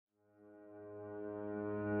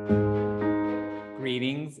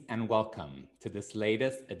Greetings and welcome to this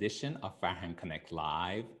latest edition of Farhang Connect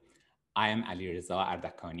Live. I am Alireza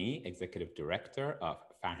Ardakani, Executive Director of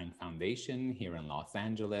Farhang Foundation here in Los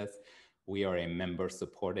Angeles. We are a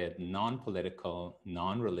member-supported, non-political,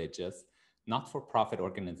 non-religious, not-for-profit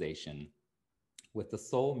organization with the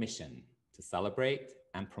sole mission to celebrate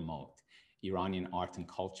and promote Iranian art and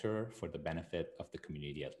culture for the benefit of the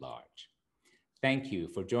community at large. Thank you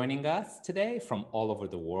for joining us today from all over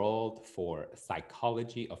the world for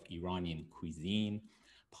Psychology of Iranian Cuisine,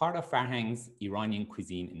 part of Farhang's Iranian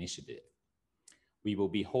Cuisine initiative. We will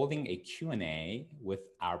be holding a Q&A with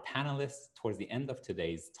our panelists towards the end of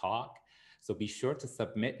today's talk, so be sure to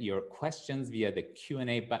submit your questions via the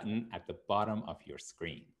Q&A button at the bottom of your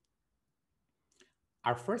screen.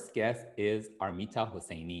 Our first guest is Armita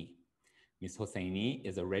Hosseini. Ms. Hosseini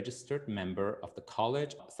is a registered member of the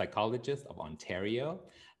College of Psychologists of Ontario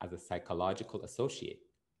as a psychological associate.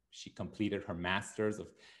 She completed her Master's of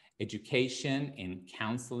Education in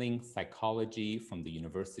Counseling Psychology from the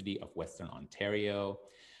University of Western Ontario.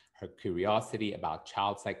 Her curiosity about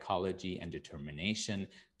child psychology and determination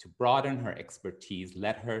to broaden her expertise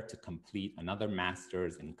led her to complete another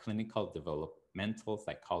Master's in Clinical Developmental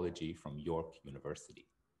Psychology from York University.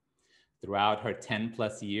 Throughout her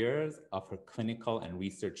 10+ years of her clinical and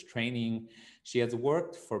research training, she has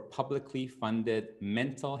worked for publicly funded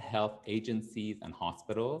mental health agencies and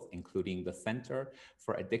hospitals, including the Center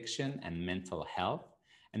for Addiction and Mental Health,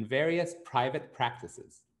 and various private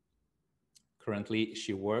practices. Currently,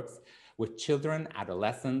 she works with children,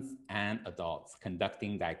 adolescents, and adults,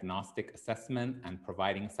 conducting diagnostic assessment and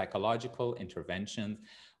providing psychological interventions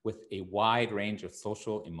with a wide range of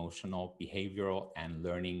social, emotional, behavioral, and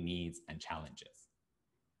learning needs and challenges.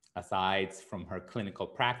 Aside from her clinical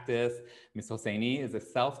practice, Ms. Hosseini is a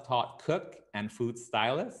self-taught cook and food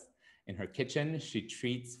stylist. In her kitchen, she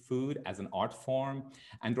treats food as an art form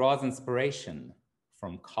and draws inspiration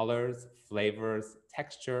from colors, flavors,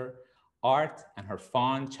 texture, art, and her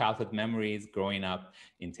fond childhood memories growing up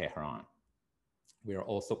in Tehran. We are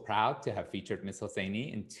also proud to have featured Ms.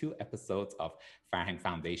 Hosseini in 2 episodes of Farhang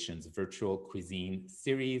Foundation's virtual cuisine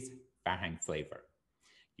series, Farhang Flavor.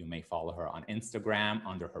 You may follow her on Instagram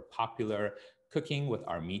under her popular Cooking with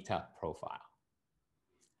Armita profile.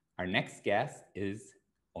 Our next guest is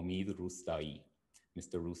Omid Roustaei.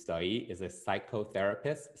 Mr. Roustaei is a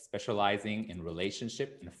psychotherapist specializing in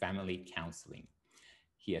relationship and family counseling.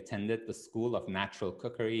 He attended the School of Natural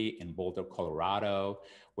Cookery in Boulder, Colorado,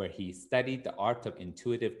 where he studied the art of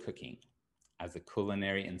intuitive cooking. As a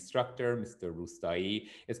culinary instructor, Mr. Roustaei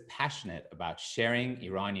is passionate about sharing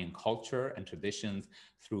Iranian culture and traditions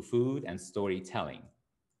through food and storytelling.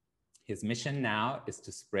 His mission now is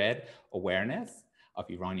to spread awareness of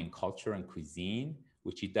Iranian culture and cuisine,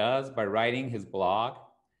 which he does by writing his blog,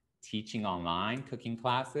 teaching online cooking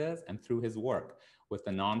classes, and through his work with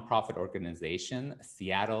the nonprofit organization,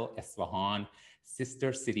 Seattle Esfahan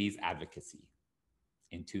Sister Cities Advocacy.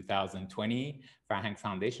 In 2020, Farhang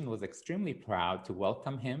Foundation was extremely proud to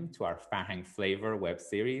welcome him to our Farhang Flavor web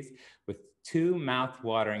series with 2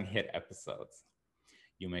 mouth-watering hit episodes.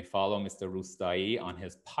 You may follow Mr. Roustaei on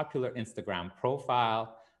his popular Instagram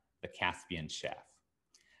profile, The Caspian Chef.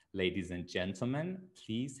 Ladies and gentlemen,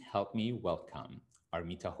 please help me welcome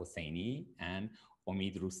Armita Hosseini and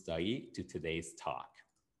Omid Roustaei to today's talk.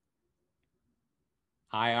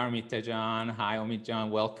 Hi, Armita Jan. Hi, Omid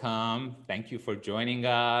Jan. Welcome. Thank you for joining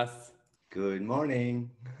us. Good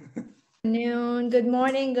morning. Good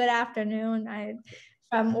morning, good afternoon.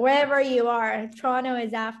 From wherever you are, Toronto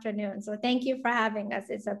is afternoon. So thank you for having us.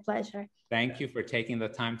 It's a pleasure. Thank you for taking the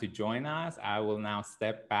time to join us. I will now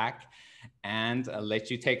step back and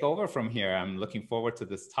let you take over from here. I'm looking forward to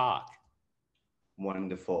this talk.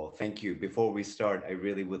 Wonderful. Thank you. Before we start, I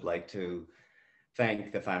really would like to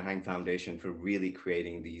thank the Farhang Foundation for really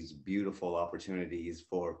creating these beautiful opportunities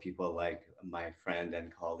for people like my friend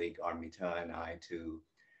and colleague Armita and I to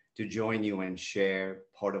join you and share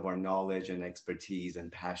part of our knowledge and expertise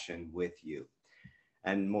and passion with you.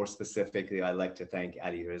 And more specifically, I'd like to thank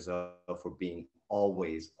Alireza for being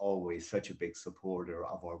always such a big supporter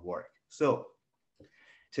of our work. So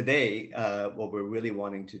today, what we're really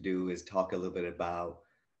wanting to do is talk a little bit about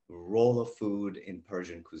the role of food in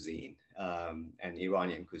Persian cuisine and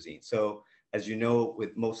Iranian cuisine. So as you know,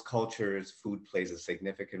 with most cultures, food plays a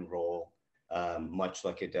significant role, much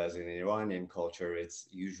like it does in Iranian culture. It's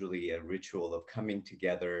usually a ritual of coming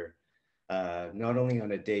together, not only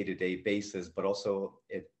on a day-to-day basis, but also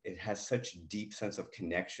it has such deep sense of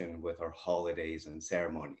connection with our holidays and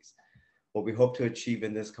ceremonies. What we hope to achieve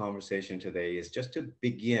in this conversation today is just to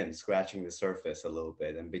begin scratching the surface a little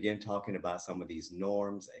bit and begin talking about some of these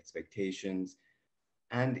norms, expectations,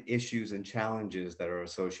 and issues and challenges that are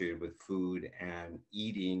associated with food and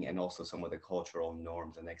eating, and also some of the cultural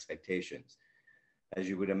norms and expectations. As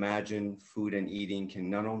you would imagine, food and eating can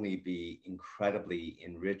not only be incredibly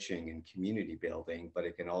enriching and community building, but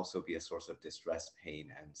it can also be a source of distress, pain,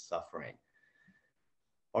 and suffering.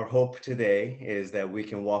 Our hope today is that we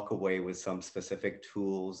can walk away with some specific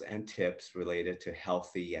tools and tips related to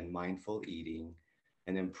healthy and mindful eating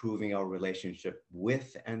and improving our relationship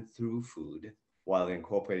with and through food while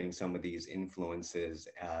incorporating some of these influences,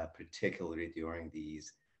 particularly during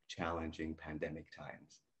these challenging pandemic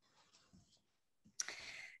times.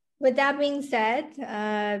 With that being said,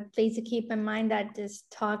 please keep in mind that this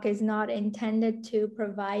talk is not intended to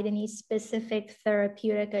provide any specific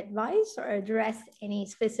therapeutic advice or address any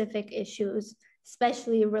specific issues,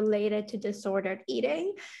 especially related to disordered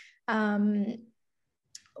eating.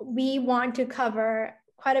 We want to cover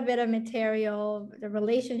quite a bit of material, the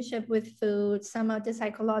relationship with food, some of the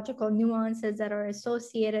psychological nuances that are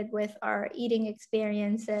associated with our eating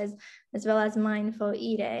experiences, as well as mindful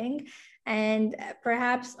eating. And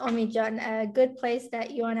perhaps, Omid, a good place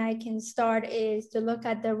that you and I can start is to look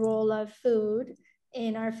at the role of food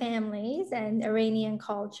in our families and Iranian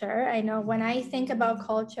culture. I know when I think about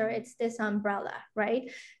culture, it's this umbrella,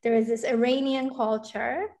 right? There is this Iranian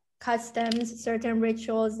culture, customs, certain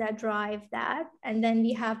rituals that drive that. And then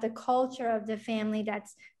we have the culture of the family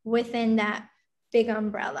that's within that big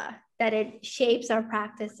umbrella, that it shapes our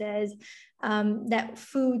practices, that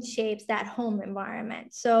food shapes that home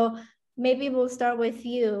environment. So maybe we'll start with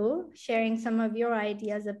you sharing some of your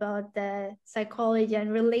ideas about the psychology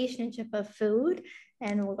and relationship of food,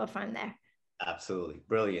 and we'll go from there. Absolutely.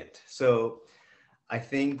 Brilliant. So I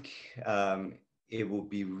think it will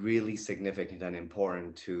be really significant and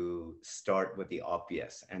important to start with the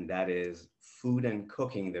obvious, and that is food and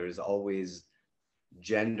cooking. There is always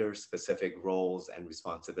gender specific roles and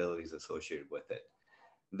responsibilities associated with it.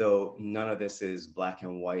 Though none of this is black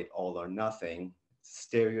and white, all or nothing,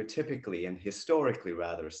 stereotypically and historically,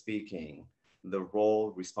 rather speaking, the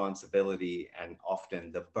role, responsibility, and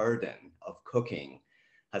often the burden of cooking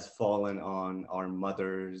has fallen on our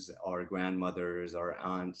mothers, our grandmothers, our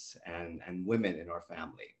aunts, and women in our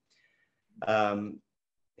family.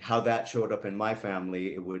 How that showed up in my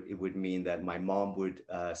family, it would mean that my mom would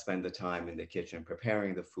spend the time in the kitchen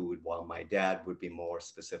preparing the food, while my dad would be more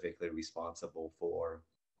specifically responsible for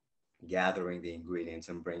gathering the ingredients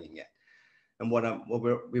and bringing it. And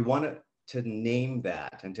we wanted to name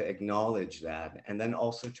that and to acknowledge that, and then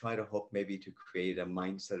also try to hope maybe to create a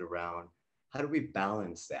mindset around how do we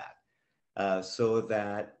balance that so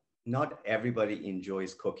that not everybody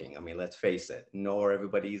enjoys cooking. I mean, let's face it, nor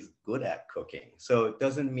everybody's good at cooking. So it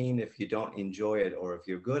doesn't mean if you don't enjoy it or if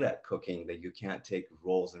you're good at cooking that you can't take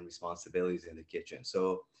roles and responsibilities in the kitchen.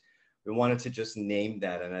 So we wanted to just name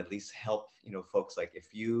that and at least help, folks, like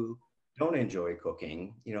if you don't enjoy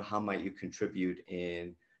cooking, how might you contribute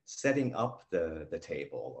in setting up the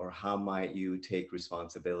table, or how might you take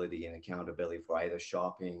responsibility and accountability for either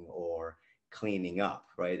shopping or cleaning up,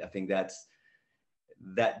 right? I think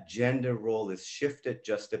that gender role is shifted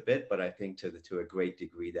just a bit, but I think to a great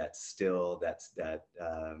degree that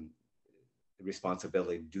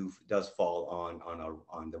responsibility does fall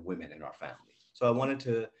on the women in our family. So I wanted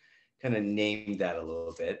to kind of name that a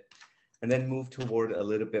little bit, and then move toward a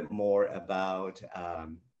little bit more about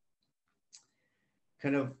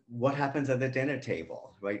kind of what happens at the dinner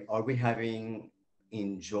table, right? Are we having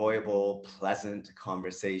enjoyable, pleasant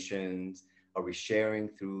conversations? Are we sharing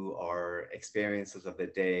through our experiences of the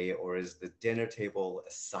day, or is the dinner table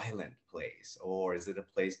a silent place, or is it a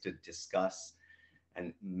place to discuss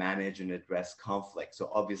and manage and address conflict? So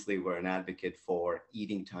obviously we're an advocate for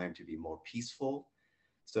eating time to be more peaceful,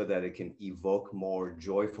 so that it can evoke more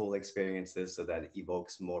joyful experiences, so that it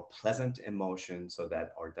evokes more pleasant emotions, so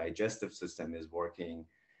that our digestive system is working,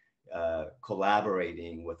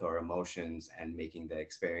 collaborating with our emotions and making the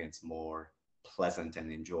experience more pleasant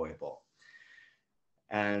and enjoyable.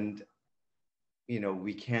 And,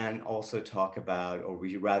 we can also talk about, or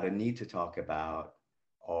we rather need to talk about,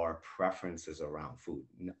 our preferences around food.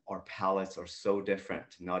 Our palates are so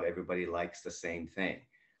different. Not everybody likes the same thing.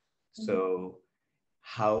 Mm-hmm. So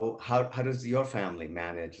how does your family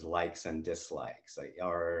manage likes and dislikes? Like,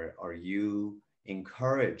 are you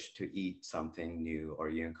encouraged to eat something new? Are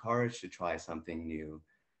you encouraged to try something new?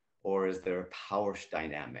 Or is there a power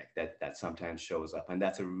dynamic that sometimes shows up? And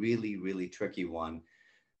that's a really, really tricky one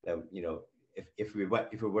that, if we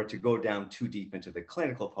were to go down too deep into the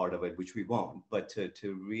clinical part of it, which we won't, but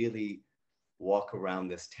to really walk around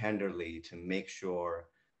this tenderly to make sure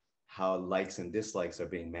how likes and dislikes are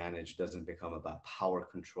being managed doesn't become about power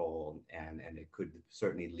control, and it could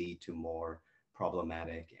certainly lead to more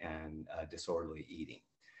problematic and disorderly eating.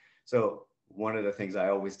 So one of the things I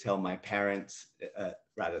always tell my parents,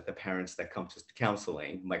 rather the parents that come to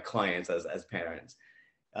counseling, my clients as parents,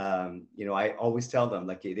 you know, I always tell them,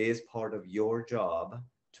 like, it is part of your job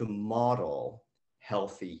to model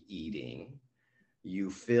healthy eating.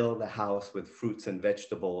 You fill the house with fruits and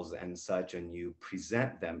vegetables and such, and you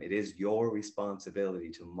present them. It is your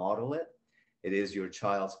responsibility to model it. It is your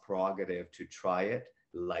child's prerogative to try it,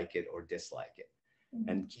 like it, or dislike it.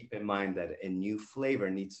 And keep in mind that a new flavor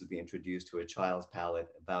needs to be introduced to a child's palate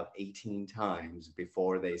about 18 times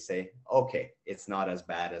before they say, okay, it's not as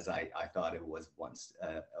bad as I thought it was once,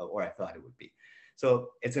 or I thought it would be.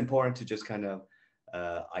 So it's important to just kind of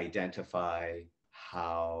identify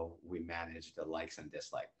how we manage the likes and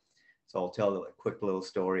dislikes. So I'll tell a quick little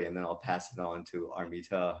story and then I'll pass it on to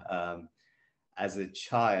Armita. As a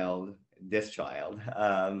child,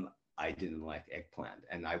 I didn't like eggplant,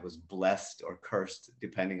 and I was blessed or cursed,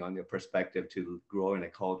 depending on your perspective, to grow in a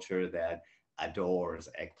culture that adores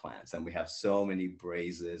eggplants. And we have so many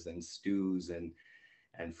braises and stews and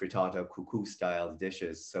frittata cuckoo style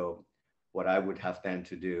dishes. So what I would have then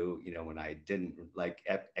to do, you know, when I didn't like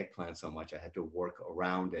eggplant so much, I had to work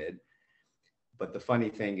around it. But the funny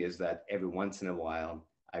thing is that every once in a while,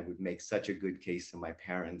 I would make such a good case to my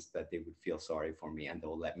parents that they would feel sorry for me and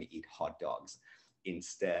they'll let me eat hot dogs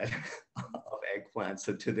instead of eggplant.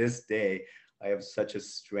 So to this day, I have such a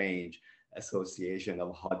strange association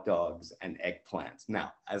of hot dogs and eggplants.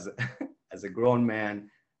 Now, as a grown man,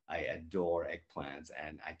 I adore eggplants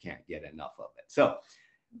and I can't get enough of it. So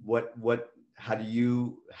how do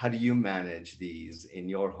you manage these in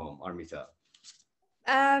your home, Armita?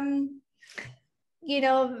 You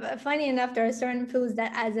know, funny enough, there are certain foods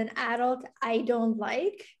that as an adult, I don't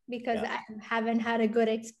like because I haven't had a good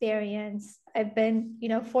experience. I've been, you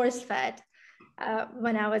know, force fed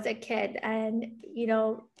when I was a kid. And, you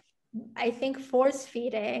know, I think force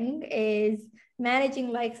feeding is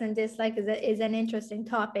managing likes and dislikes is an interesting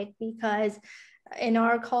topic because in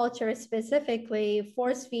our culture specifically,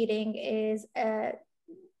 force feeding is a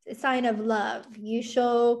sign of love. You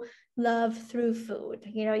show love through food.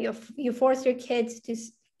 You know, you force your kids to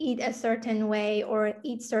eat a certain way or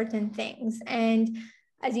eat certain things. And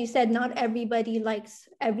as you said, not everybody likes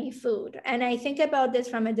every food. And I think about this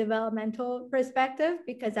from a developmental perspective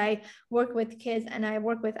because I work with kids and I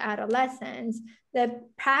work with adolescents. The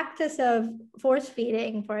practice of force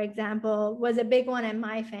feeding, for example, was a big one in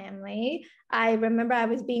my family. I remember I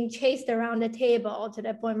was being chased around the table to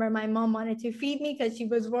the point where my mom wanted to feed me because she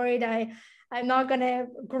was worried I'm not going to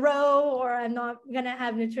grow or I'm not going to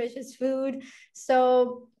have nutritious food.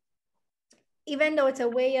 So even though it's a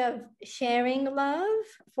way of sharing love,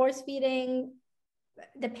 force feeding,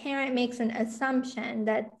 the parent makes an assumption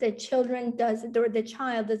that the child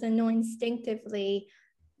doesn't know instinctively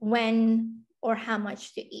when or how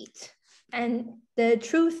much to eat. And the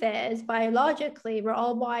truth is, biologically, we're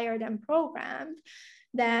all wired and programmed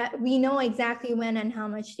that we know exactly when and how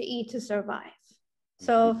much to eat to survive.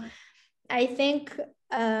 So I think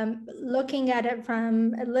looking at it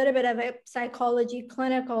from a little bit of a psychology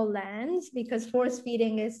clinical lens, because force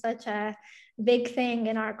feeding is such a big thing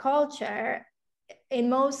in our culture, in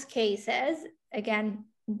most cases, again,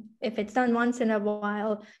 if it's done once in a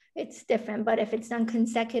while, it's different. But if it's done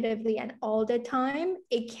consecutively and all the time,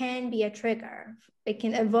 it can be a trigger. It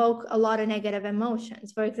can evoke a lot of negative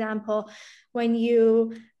emotions. For example, when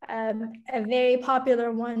a very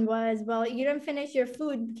popular one was, well, you didn't finish your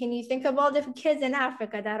food. Can you think of all the kids in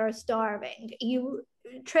Africa that are starving? You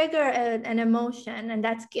trigger an emotion, and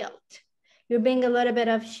that's guilt. You're being a little bit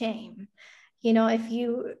of shame. You know, if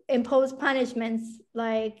you impose punishments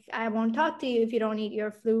like I won't talk to you if you don't eat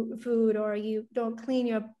your food or you don't clean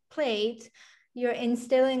your plate, you're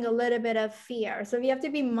instilling a little bit of fear. So we have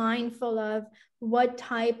to be mindful of what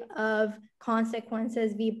type of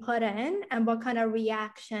consequences we put in and what kind of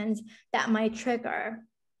reactions that might trigger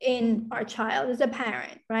in our child as a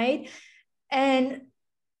parent, right? And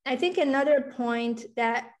I think another point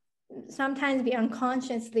that sometimes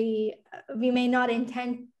we may not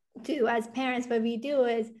intend to as parents, but we do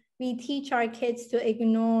is we teach our kids to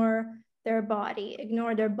ignore their body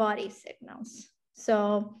signals.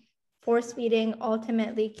 So force feeding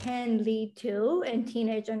ultimately can lead to, in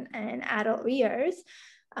teenage and adult years,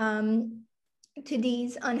 to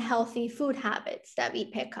these unhealthy food habits that we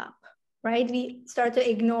pick up, right? We start to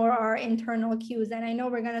ignore our internal cues. And I know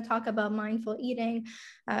we're going to talk about mindful eating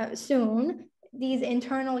soon. These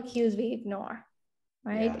internal cues we ignore.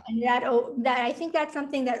 Right. Yeah. And that I think that's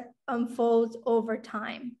something that unfolds over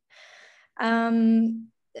time.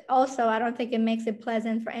 Also, I don't think it makes it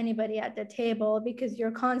pleasant for anybody at the table because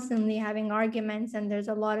you're constantly having arguments and there's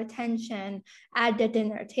a lot of tension at the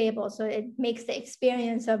dinner table. So it makes the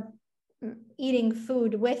experience of eating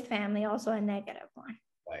food with family also a negative one.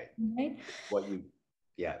 Right.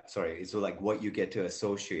 Sorry. So like what you get to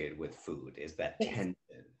associate with food is that tension,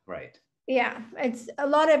 right? Yeah, it's a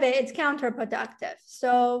lot of it, it's counterproductive.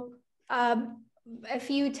 So a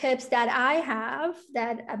few tips that I have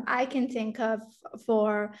that I can think of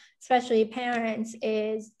for especially parents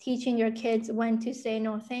is teaching your kids when to say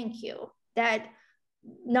no thank you, that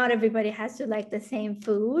not everybody has to like the same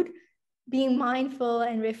food, being mindful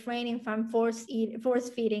and refraining from force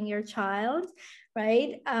feeding your child,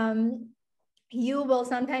 right? You will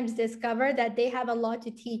sometimes discover that they have a lot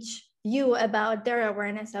to teach you about their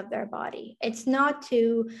awareness of their body. It's not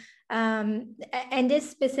to, and this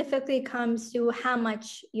specifically comes to how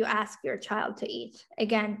much you ask your child to eat.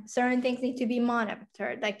 Again, certain things need to be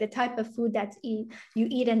monitored, like the type of food you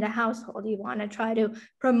eat in the household. You want to try to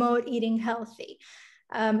promote eating healthy.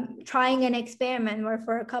 Trying an experiment where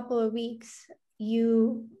for a couple of weeks,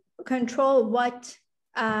 you control what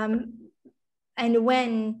and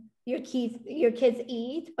when your kids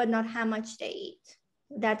eat, but not how much they eat.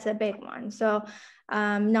 That's a big one. So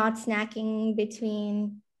not snacking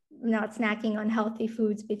on healthy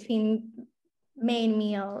foods between main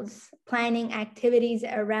meals, planning activities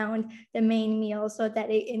around the main meal so that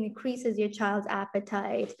it increases your child's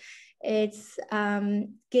appetite. It's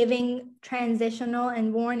giving transitional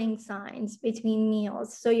and warning signs between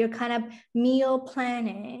meals. So you're kind of meal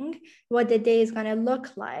planning what the day is going to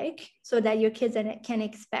look like so that your kids can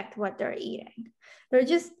expect what they're eating. There are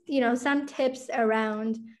just, some tips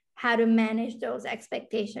around how to manage those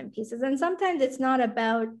expectation pieces. And sometimes it's not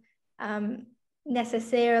about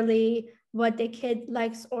necessarily what the kid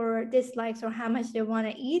likes or dislikes or how much they want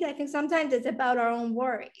to eat. I think sometimes it's about our own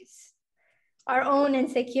worries, our own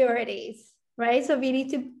insecurities, right? So we need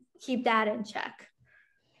to keep that in check.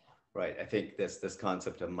 Right. I think this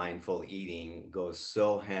concept of mindful eating goes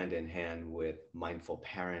so hand in hand with mindful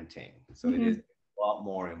parenting. So it is a lot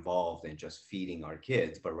more involved than just feeding our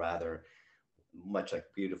kids, but rather, much like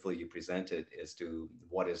beautifully you presented, is to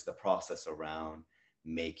what is the process around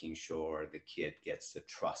making sure the kid gets to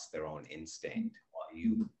trust their own instinct while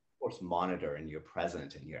you, of course, monitor and you're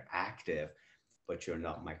present and you're active, but you're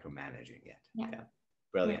not micromanaging it. Yeah.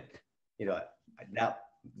 Brilliant. Now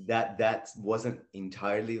that wasn't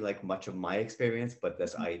entirely like much of my experience, but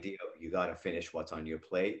this idea of you got to finish what's on your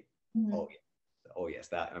plate. Oh yes.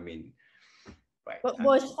 That, I mean, right.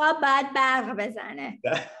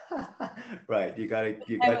 Right. You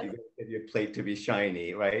got your plate to be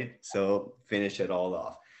shiny, right? So finish it all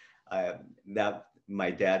off. That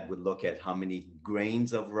my dad would look at how many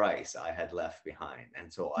grains of rice I had left behind.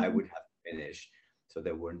 And so I would have to finish. So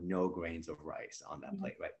there were no grains of rice on that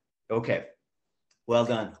plate, right? Okay. Well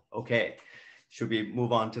done. Okay. Should we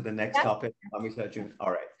move on to the next topic?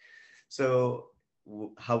 All right. So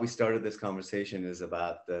how we started this conversation is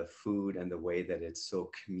about the food and the way that it's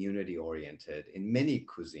so community oriented in many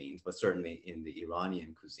cuisines, but certainly in the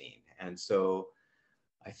Iranian cuisine. And so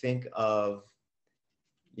I think of,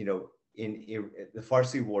 in the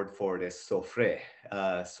Farsi word for it is sofre.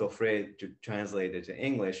 Sofre, translated to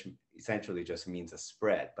English, essentially just means a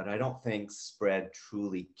spread, but I don't think spread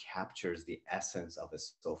truly captures the essence of a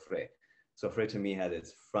sofre. Sofre to me had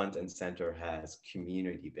its front and center has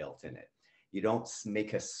community built in it. You don't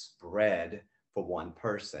make a spread for one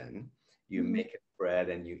person. You make a spread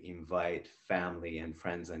and you invite family and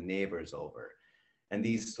friends and neighbors over. And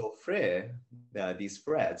these sofre, these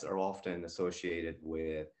spreads are often associated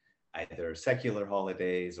with either secular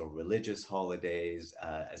holidays or religious holidays,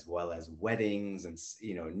 as well as weddings and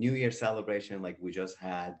New Year celebration. Like we just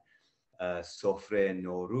had Sofre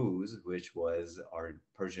Nowruz, which was our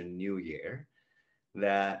Persian New Year.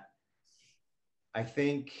 That I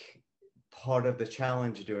think part of the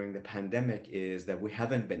challenge during the pandemic is that we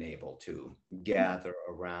haven't been able to gather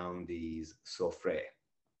around these sofre,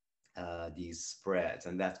 these spreads,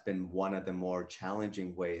 and that's been one of the more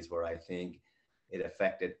challenging ways where I think it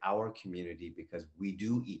affected our community because we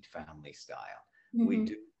do eat family style. We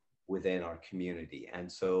do within our community.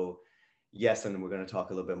 And so, yes, and we're going to talk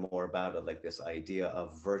a little bit more about it, like this idea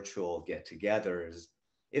of virtual get-togethers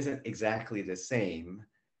isn't exactly the same,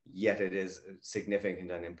 yet it is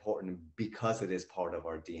significant and important because it is part of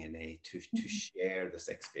our DNA to share this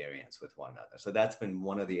experience with one another. So that's been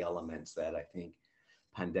one of the elements that I think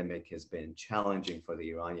pandemic has been challenging for the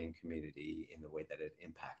Iranian community in the way that it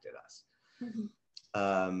impacted us.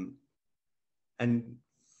 And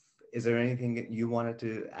is there anything that you wanted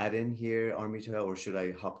to add in here, Armita, or should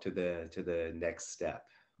I hop to the next step?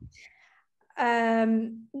 Are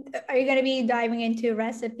you going to be diving into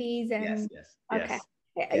recipes Yes, and yes, okay. yes.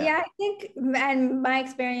 Yeah. Yeah, I think, and my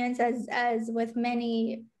experience as with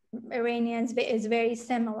many Iranians is very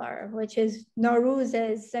similar, which is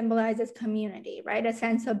Nowruz symbolizes community, right? A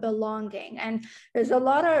sense of belonging. And there's a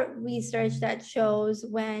lot of research that shows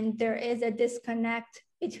when there is a disconnect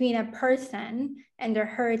between a person and their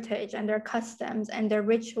heritage and their customs and their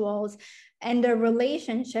rituals and their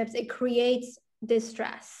relationships, it creates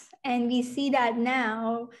distress. And we see that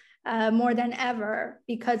now more than ever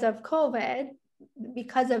because of COVID,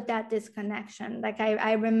 because of that disconnection. Like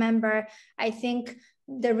I remember, I think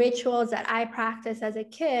the rituals that I practiced as a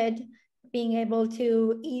kid, being able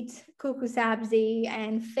to eat kuku sabzi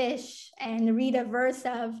and fish and read a verse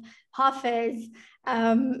of Hafiz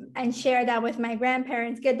and share that with my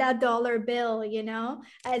grandparents, get that dollar bill, you know,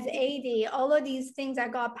 as 80, all of these things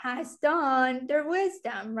that got passed on, their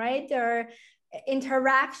wisdom, right? They're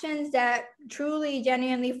interactions that truly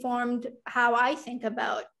genuinely formed how I think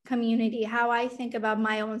about community, how I think about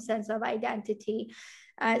my own sense of identity,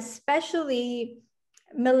 especially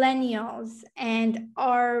millennials and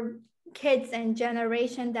our kids and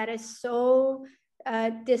generation that is so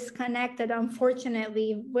disconnected,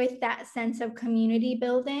 unfortunately, with that sense of community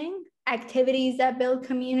building, activities that build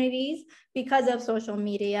communities because of social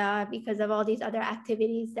media, because of all these other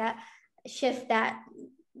activities that shift that,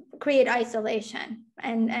 create isolation,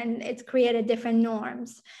 and it's created different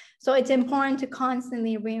norms. So it's important to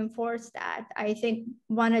constantly reinforce that. I think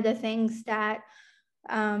one of the things that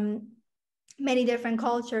many different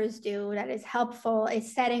cultures do that is helpful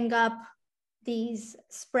is setting up these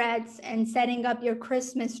spreads and setting up your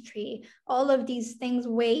Christmas tree, all of these things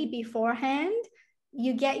way beforehand.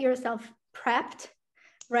 You get yourself prepped,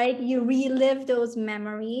 right? You relive those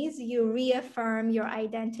memories, you reaffirm your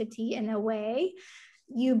identity in a way,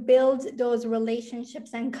 you build those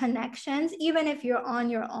relationships and connections, even if you're on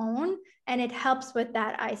your own, and it helps with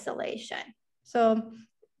that isolation. So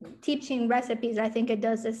teaching recipes, I think it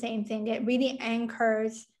does the same thing. It really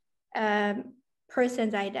anchors a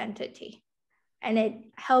person's identity, and it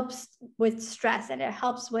helps with stress, and it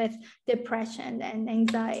helps with depression and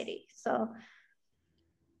anxiety. So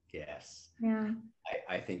Yes. yeah.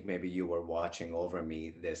 I think maybe you were watching over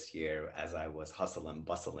me this year as I was hustle and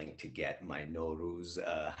bustling to get my Nowruz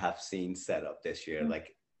Hafseen set up this year.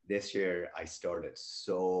 Like this year, I started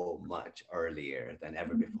so much earlier than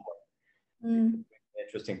ever before.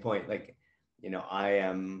 Interesting point. Like, you know, I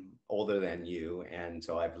am older than you, and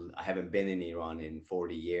so I haven't been in Iran in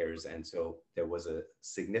 40 years, and so there was a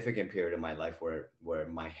significant period of my life where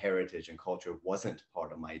my heritage and culture wasn't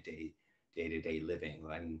part of my day-to-day living.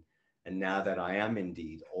 And now that I am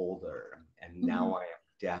indeed older, and now I am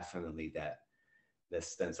definitely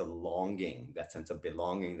this sense of longing, that sense of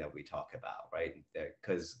belonging that we talk about, right?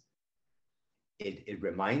 Because it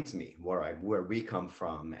reminds me where we come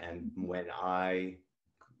from, and when I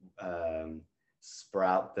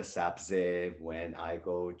sprout the sabze, when I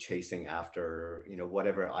go chasing after, you know,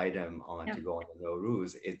 whatever item to go on the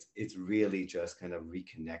Nowruz, it's really just kind of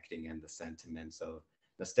reconnecting, and the sentiments of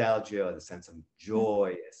nostalgia, the sense of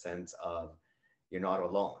joy, a sense of you're not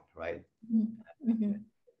alone, right?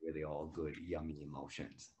 Really all good, yummy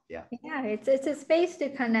emotions. Yeah. Yeah, it's a space to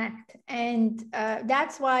connect, and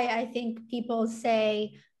that's why I think people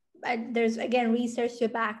say there's again research to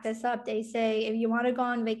back this up. They say if you want to go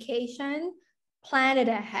on vacation, plan it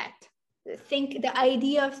ahead. Think the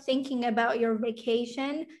idea of thinking about your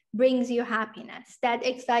vacation brings you happiness. That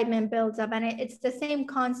excitement builds up, and it's the same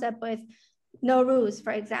concept with Nowruz,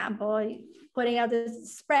 for example. Putting out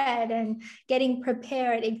this spread and getting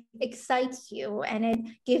prepared, it excites you and it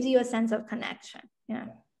gives you a sense of connection. Yeah.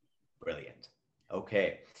 Brilliant.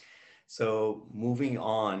 Okay. So moving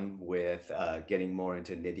on with getting more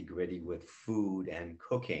into nitty gritty with food and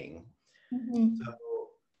cooking. So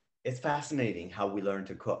it's fascinating how we learn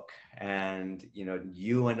to cook. And, you know,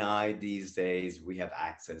 you and I these days, we have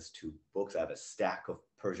access to books. I have a stack of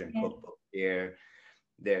Persian cookbook here.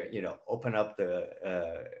 There, you know, open up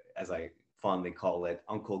as I fondly call it,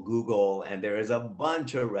 Uncle Google, and there is a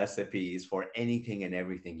bunch of recipes for anything and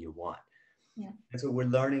everything you want. Yeah. And so we're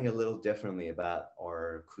learning a little differently about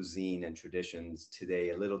our cuisine and traditions today,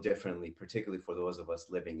 a little differently, particularly for those of us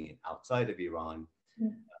living outside of Iran.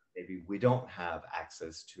 Maybe we don't have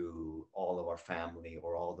access to all of our family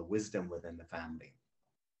or all the wisdom within the family.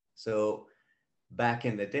 So back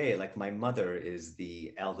in the day, like my mother is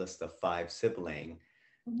the eldest of 5 siblings.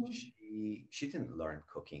 she didn't learn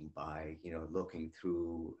cooking by, you know, looking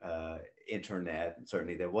through internet.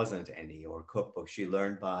 Certainly there wasn't any, or cookbook. She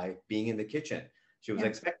learned by being in the kitchen. She was Yeah.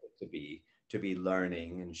 expected to be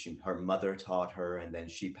learning, and her mother taught her, and then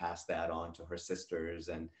she passed that on to her sisters,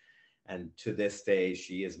 and to this day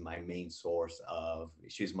she is my main source of,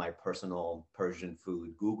 she's my personal Persian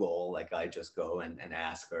food Google. Like, I just go and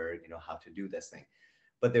ask her, you know, how to do this thing.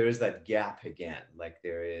 But there is that gap again. Like,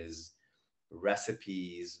 there is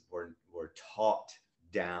recipes were taught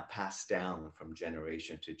down, passed down from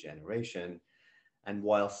generation to generation. And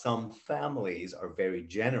while some families are very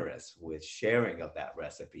generous with sharing of that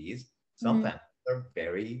recipes, some Mm-hmm. families are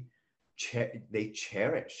very, they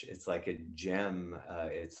cherish. It's like a gem.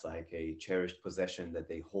 It's like a cherished possession that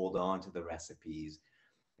they hold on to the recipes.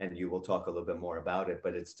 And you will talk a little bit more about it,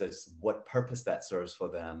 but it's just what purpose that serves for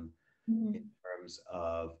them in terms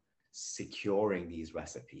of securing these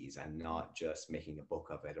recipes, and not just making a book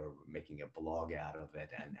of it or making a blog out of it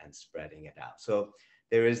and spreading it out. So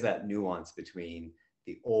there is that nuance between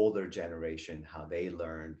the older generation, how they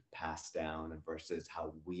learned, passed down, versus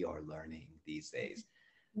how we are learning these days.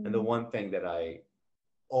 And the one thing that I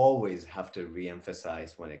always have to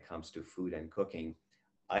reemphasize when it comes to food and cooking,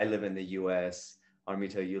 I live in the US,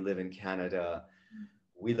 Armita, you live in Canada,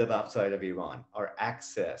 we live outside of Iran. Our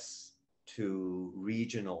access to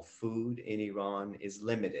regional food in Iran is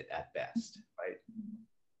limited at best, right?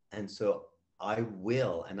 And so I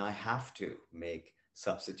will, and I have to make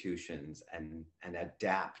substitutions and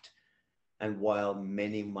adapt. And while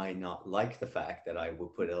many might not like the fact that I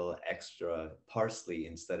would put a little extra parsley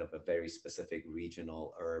instead of a very specific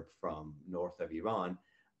regional herb from north of Iran,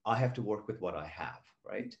 I have to work with what I have,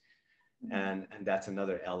 right? And that's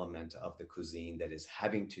another element of the cuisine that is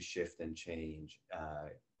having to shift and change,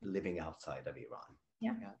 living outside of Iran.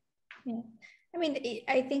 Yeah. Yeah. I mean,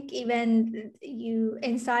 I think even you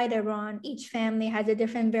inside Iran, each family has a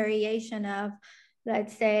different variation of,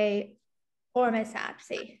 let's say, hormuz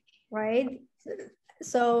sapsi, right?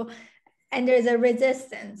 So, and there's a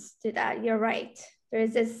resistance to that. You're right.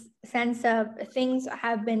 There's this sense of things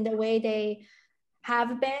have been the way they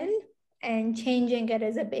have been, and changing it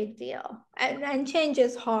is a big deal. And change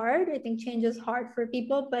is hard. I think change is hard for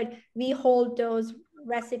people, but we hold those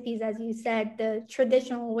recipes, as you said, the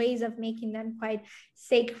traditional ways of making them quite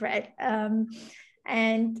sacred.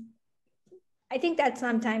 And I think that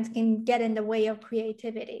sometimes can get in the way of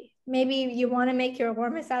creativity. Maybe you want to make your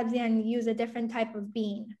warm sabzi and use a different type of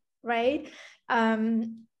bean, right?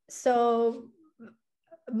 So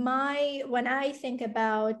when I think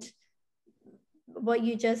about what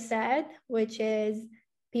you just said, which is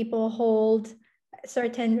people hold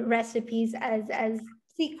certain recipes as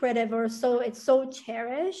secretive, or so it's so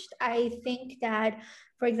cherished. I think that,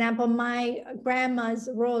 for example, my grandma's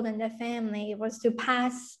role in the family was to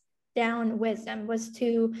pass down wisdom, was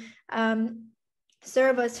to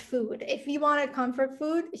serve us food. If we wanted comfort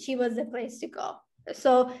food, she was the place to go.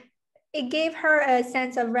 So it gave her a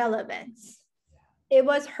sense of relevance. It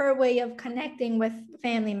was her way of connecting with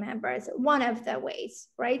family members, one of the ways,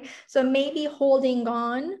 right? So maybe holding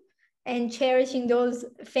on and cherishing those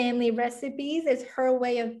family recipes is her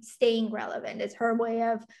way of staying relevant. It's her way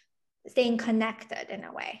of staying connected in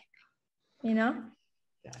a way, you know?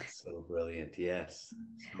 That's so brilliant. Yes,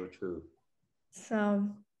 so true. So.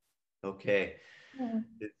 Okay.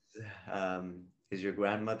 Yeah. Is your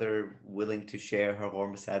grandmother willing to share her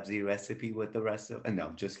horm sabzi recipe with the rest of? No,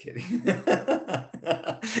 I'm just kidding.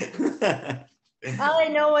 All I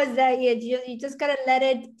know was that you just gotta let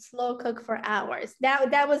it slow cook for hours.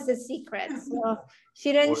 That was the secret. So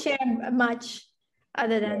she didn't share much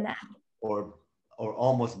other than that. Or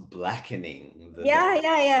almost blackening.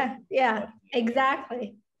 Yeah.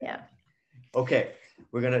 Exactly. Yeah. Okay,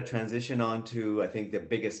 we're going to transition on to, I think, the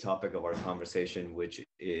biggest topic of our conversation, which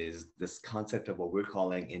is this concept of what we're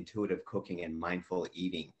calling intuitive cooking and mindful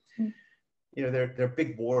eating. You know, there are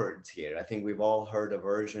big words here. I think we've all heard a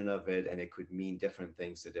version of it, and it could mean different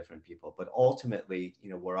things to different people. But ultimately, you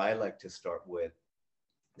know, where I like to start with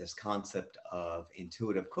this concept of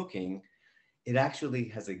intuitive cooking, it actually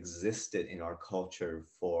has existed in our culture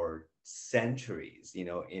for centuries, you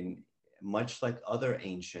know, in much like other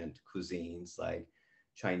ancient cuisines like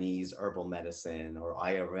Chinese herbal medicine or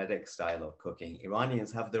Ayurvedic style of cooking.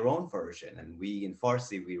 Iranians have their own version, and we in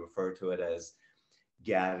Farsi, we refer to it as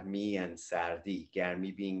garmi and sardi,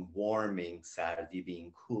 garmi being warming, sardi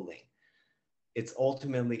being cooling. It's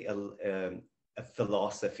ultimately a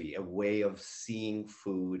philosophy, a way of seeing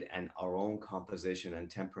food and our own composition and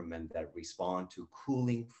temperament that respond to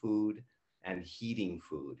cooling food and heating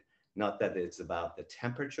food. Not that it's about the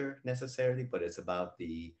temperature necessarily, but it's about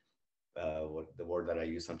the what the word that I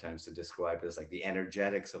use sometimes to describe it is like the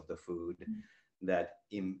energetics of the food that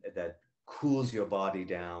cools your body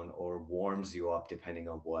down or warms you up depending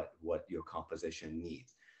on what your composition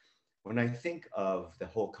needs. When I think of the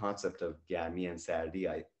whole concept of Garmi and Sardi,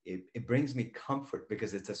 it brings me comfort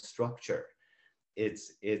because it's a structure. It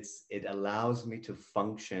allows me to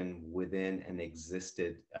function within an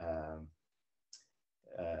existed uh,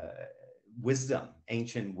 wisdom,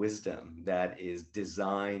 ancient wisdom that is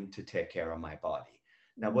designed to take care of my body.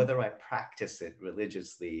 Now, whether I practice it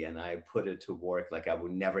religiously and I put it to work, like I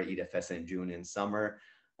would never eat a pheasant June in summer,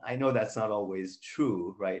 I know that's not always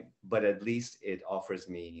true, right? But at least it offers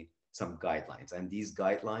me some guidelines. And these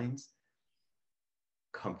guidelines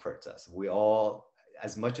comforts us. We all,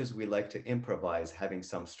 as much as we like to improvise, having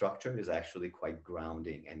some structure is actually quite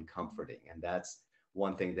grounding and comforting. And that's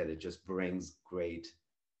one thing that it just brings great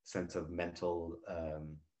sense of mental,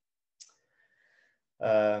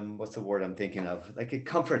 what's the word I'm thinking of? Like it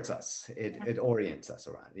comforts us, it orients us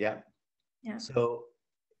around. Yeah. Yeah. So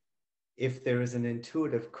if there is an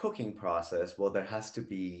intuitive cooking process, well, there has to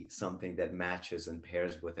be something that matches and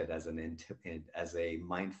pairs with it as as a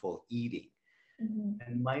mindful eating.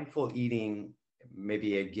 And mindful eating,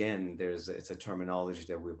 maybe again, it's a terminology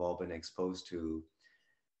that we've all been exposed to.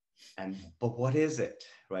 But what is it,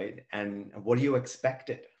 right? And what do you expect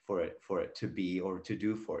it for it to be or to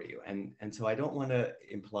do for you? And so I don't want to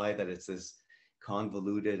imply that it's this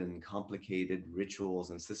convoluted and complicated rituals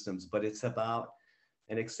and systems, but it's about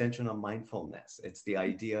an extension of mindfulness. It's the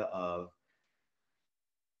idea of,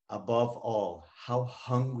 above all, how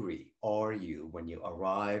hungry are you when you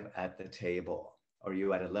arrive at the table? Are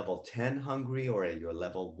you at a level 10 hungry or are you a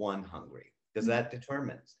level 1 hungry? Because that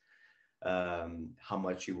determines how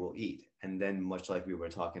much you will eat. And then, much like we were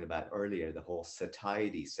talking about earlier, the whole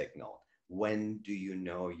satiety signal. When do you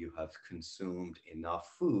know you have consumed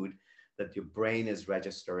enough food that your brain is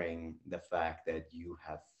registering the fact that you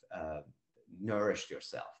have nourished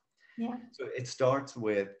yourself? Yeah. So it starts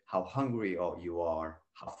with how hungry you are,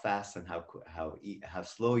 how fast and how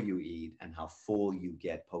slow you eat, and how full you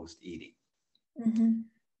get post eating.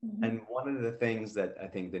 And one of the things that I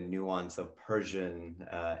think the nuance of Persian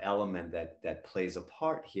element that plays a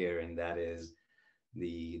part here, and that is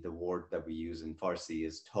the word that we use in Farsi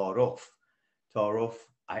is tarof. Tarof,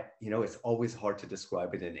 it's always hard to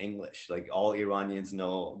describe it in English. Like all Iranians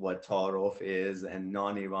know what tarof is, and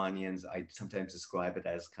non-Iranians, I sometimes describe it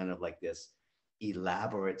as kind of like this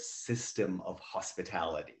elaborate system of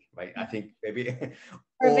hospitality, right? I think maybe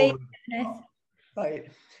all right.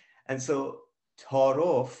 And so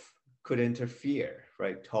tarof could interfere,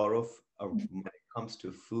 right? Tarof, when it comes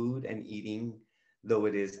to food and eating, though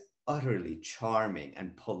it is utterly charming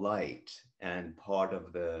and polite and part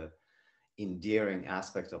of the endearing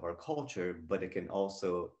aspects of our culture, but it can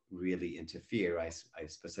also really interfere. I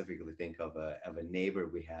specifically think of a neighbor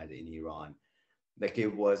we had in Iran. Like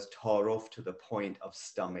it was tarof to the point of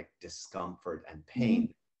stomach discomfort and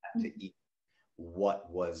pain to eat what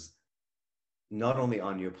was not only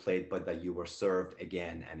on your plate, but that you were served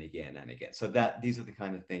again and again and again. So these are the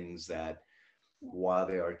kind of things that, while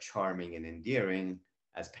they are charming and endearing,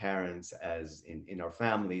 as parents, as in our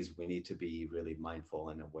families, we need to be really mindful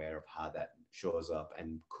and aware of how that shows up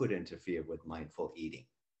and could interfere with mindful eating.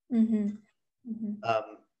 And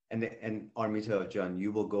Armita, John,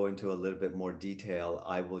 you will go into a little bit more detail.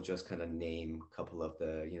 I will just kind of name a couple of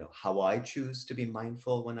the, how I choose to be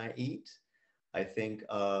mindful when I eat.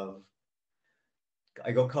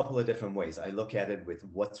 I go a couple of different ways. I look at it with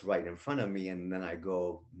what's right in front of me, and then I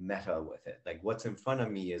go meta with it. Like what's in front of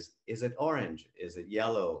me is it orange? Is it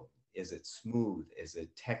yellow? Is it smooth? Is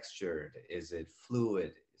it textured? Is it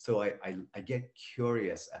fluid? So I get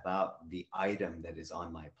curious about the item that is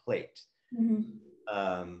on my plate.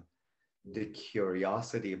 The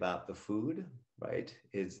curiosity about the food, right,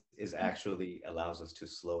 is actually allows us to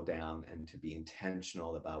slow down and to be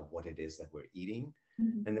intentional about what it is that we're eating.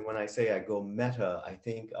 And then when I say I go meta, I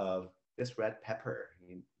think of this red pepper. I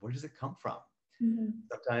mean, where does it come from?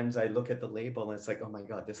 Sometimes I look at the label and it's like, oh my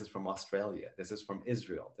God, this is from Australia. This is from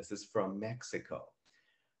Israel. This is from Mexico.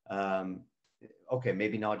 Okay,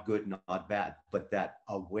 maybe not good, not bad, but that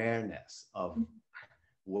awareness of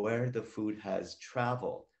where the food has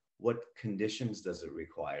traveled, what conditions does it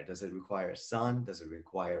require? Does it require sun? Does it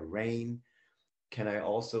require rain? Can I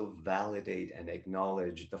also validate and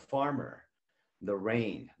acknowledge the farmer, the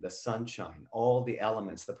rain, the sunshine, all the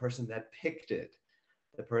elements, the person that picked it,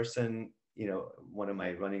 the person, one of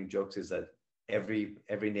my running jokes is that every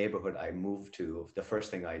neighborhood I move to, the first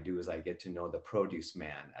thing I do is I get to know the produce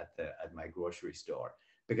man at my grocery store,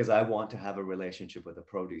 because I want to have a relationship with the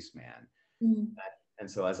produce man. And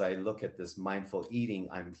so as I look at this mindful eating,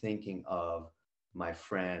 I'm thinking of my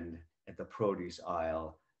friend at the produce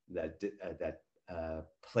aisle that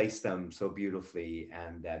placed them so beautifully,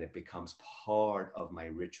 and that it becomes part of my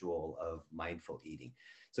ritual of mindful eating.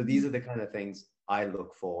 So these are the kind of things I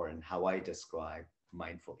look for and how I describe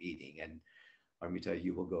mindful eating. And Armita,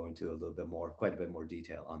 you will go into a little bit more, quite a bit more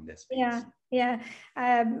detail on this piece. Yeah, yeah.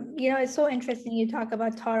 It's so interesting you talk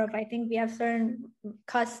about Tarif. I think we have certain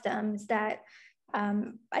customs that,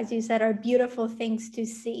 as you said, are beautiful things to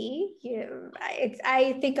see.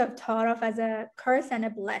 I think of Tarif as a curse and a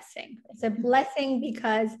blessing. It's a blessing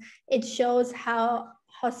because it shows how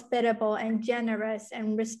hospitable and generous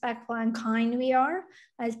and respectful and kind we are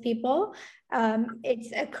as people.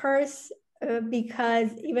 It's a curse because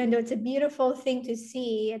even though it's a beautiful thing to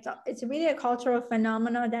see, it's really a cultural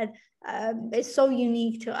phenomenon that is so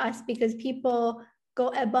unique to us, because people go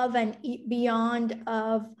above and beyond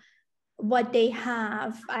of what they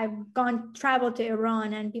have. I've traveled to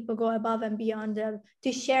Iran, and people go above and beyond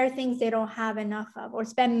to share things they don't have enough of, or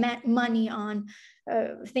spend money on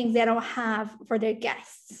things they don't have for their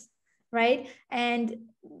guests, right? And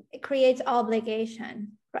it creates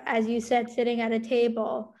obligation. As you said, sitting at a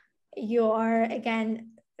table, you are,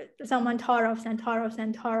 again, someone tarofs and tarofs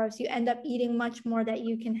and tarofs, you end up eating much more that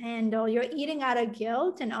you can handle. You're eating out of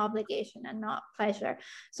guilt and obligation and not pleasure.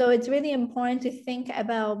 So it's really important to think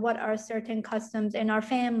about what are certain customs in our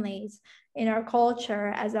families, in our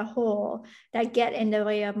culture as a whole, that get in the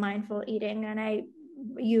way of mindful eating. And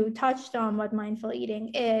you touched on what mindful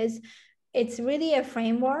eating is. It's really a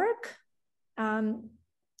framework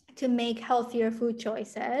to make healthier food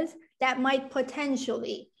choices that might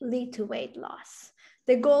potentially lead to weight loss.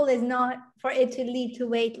 The goal is not for it to lead to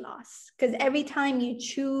weight loss, because every time you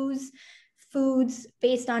choose foods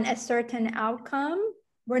based on a certain outcome,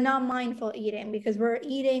 we're not mindful eating, because we're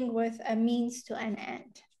eating with a means to an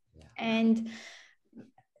end. Yeah. And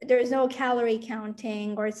there's no calorie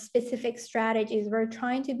counting or specific strategies. We're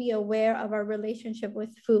trying to be aware of our relationship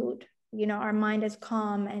with food. Our mind is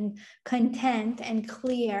calm and content and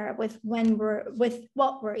clear with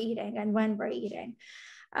what we're eating and when we're eating.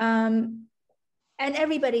 And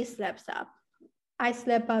everybody slips up. I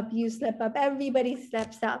slip up, you slip up, everybody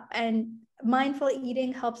slips up. And mindful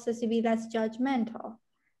eating helps us to be less judgmental,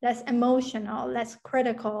 less emotional, less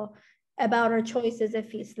critical about our choices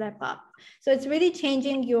if we slip up. So it's really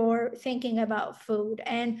changing your thinking about food.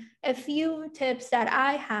 And a few tips that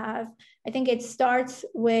I have, I think it starts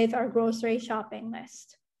with our grocery shopping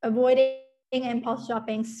list. Avoiding impulse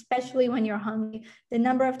shopping, especially when you're hungry. The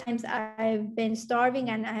number of times I've been starving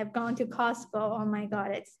and I have gone to Costco, oh my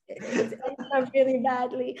God, it's really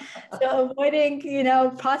badly. So avoiding,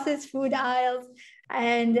 processed food aisles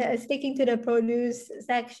and sticking to the produce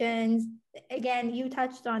sections. Again, you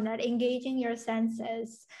touched on that, engaging your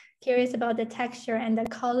senses, curious about the texture and the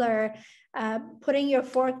color, putting your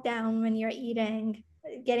fork down when you're eating,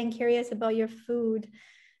 getting curious about your food,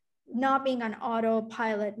 not being on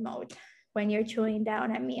autopilot mode when you're chewing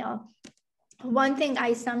down a meal. One thing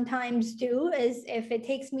I sometimes do is, if it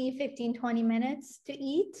takes me 15, 20 minutes to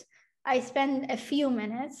eat, I spend a few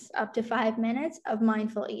minutes, up to 5 minutes, of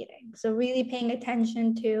mindful eating. So really paying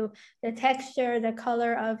attention to the texture, the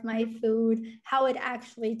color of my food, how it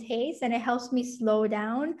actually tastes, and it helps me slow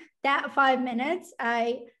down. That 5 minutes,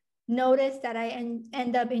 I notice that I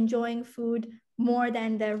end up enjoying food more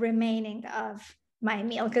than the remaining of my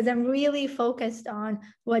meal, because I'm really focused on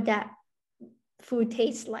what that food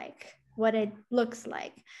tastes like, what it looks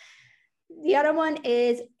like. The other one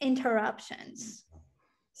is interruptions.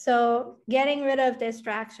 So getting rid of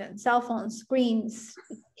distractions, cell phones, screens,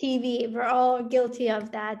 TV, we're all guilty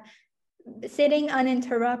of that. Sitting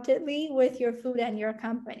uninterruptedly with your food and your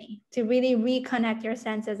company to really reconnect your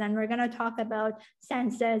senses. And we're going to talk about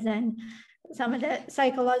senses and some of the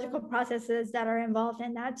psychological processes that are involved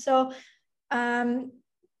in that. So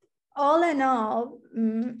all in all,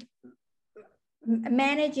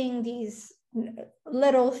 managing these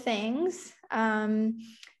little things,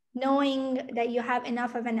 knowing that you have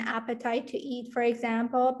enough of an appetite to eat, for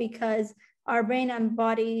example, because our brain and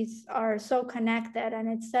bodies are so connected, and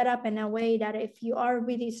it's set up in a way that if you are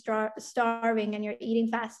really starving and you're eating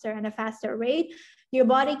faster and a faster rate, your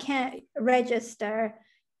body can't register.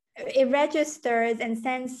 It registers and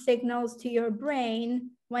sends signals to your brain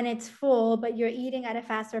when it's full, but you're eating at a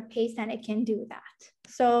faster pace than it can do that.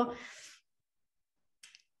 So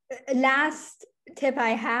last tip I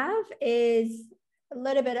have is a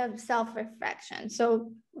little bit of self-reflection.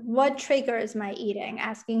 So what triggers my eating?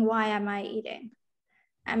 Asking, why am I eating?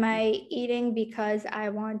 Am I eating because I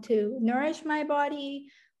want to nourish my body?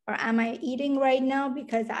 Or am I eating right now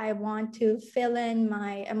because I want to fill in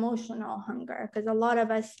my emotional hunger? Because a lot of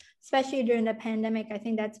us, especially during the pandemic, I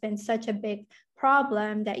think that's been such a big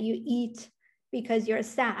problem, that you eat because you're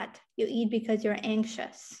sad, you eat because you're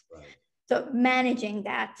anxious. Right. So managing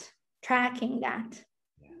that, tracking that,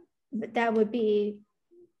 that would be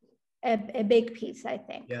a big piece, I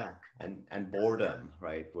think. Yeah, and boredom,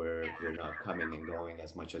 right? We're not coming and going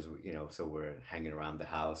as much as we, so we're hanging around the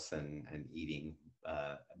house and eating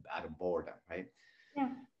out of boredom, right? Yeah.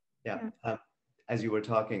 Yeah. As you were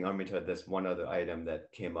talking, Armita, this one other item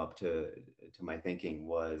that came up to my thinking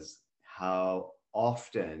was how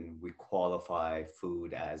often we qualify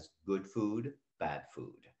food as good food, bad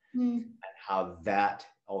food, and how that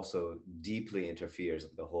also deeply interferes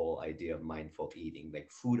with the whole idea of mindful eating. Like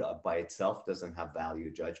food by itself doesn't have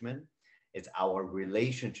value judgment. It's our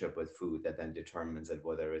relationship with food that then determines it,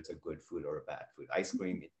 whether it's a good food or a bad food. Ice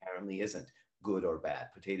cream inherently isn't good or bad.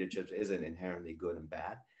 Potato chips isn't inherently good and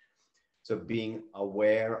bad. So being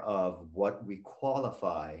aware of what we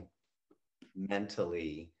qualify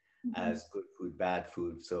mentally as good food, bad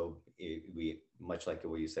food. So we, much like the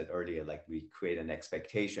way you said earlier, like we create an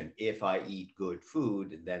expectation. If I eat good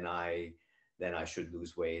food, then I should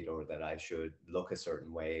lose weight, or that I should look a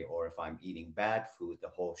certain way. Or if I'm eating bad food, the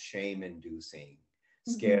whole shame-inducing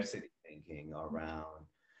scarcity thinking around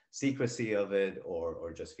secrecy of it,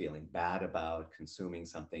 or just feeling bad about consuming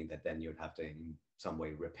something that then you'd have to in some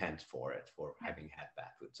way repent for it, for having had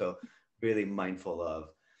bad food. So really mindful of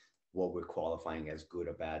what we're qualifying as good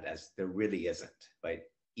or bad, as there really isn't, right?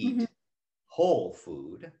 Eat whole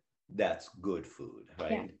food, that's good food,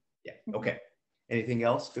 right? Yeah. Okay. Anything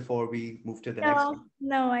else before we move to the next one?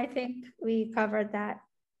 No, I think we covered that.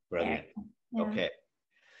 Brilliant. Okay.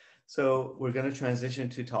 So we're going to transition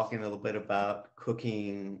to talking a little bit about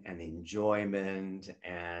cooking and enjoyment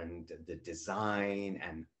and the design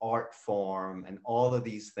and art form and all of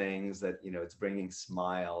these things that, it's bringing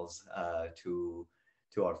smiles to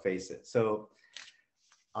our faces. So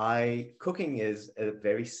cooking is a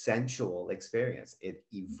very sensual experience. It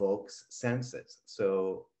evokes senses.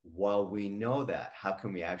 So while we know that, how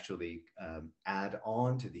can we actually add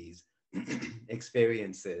on to these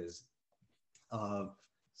experiences of,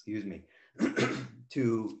 excuse me,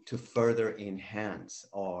 to further enhance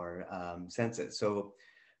our senses? So,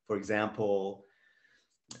 for example,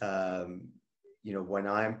 when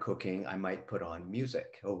I'm cooking, I might put on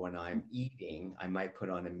music, or when I'm eating, I might put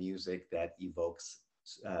on a music that evokes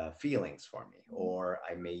feelings for me, or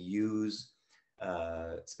I may use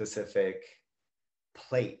specific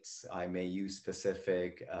plates. I may use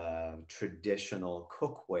specific traditional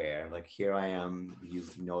cookware. Like here I am,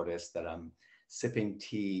 you've noticed that I'm sipping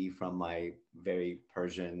tea from my very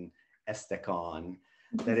Persian estekon,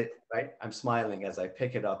 right? I'm smiling as I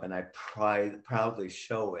pick it up and I proudly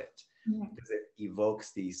show it, because it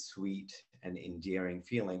evokes these sweet and endearing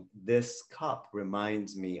feeling. This cup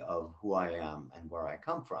reminds me of who I am and where I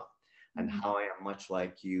come from, and how I am much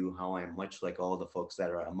like you, how I am much like all the folks that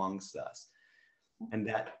are amongst us. And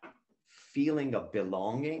that feeling of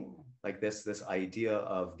belonging, like this idea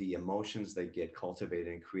of the emotions that get cultivated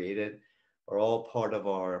and created, are all part of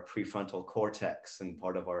our prefrontal cortex and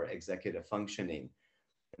part of our executive functioning.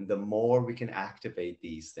 And the more we can activate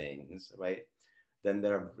these things, right, then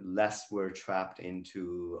the less we're trapped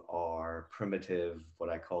into our primitive, what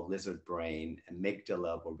I call lizard brain,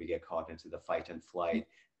 amygdala, where we get caught into the fight and flight,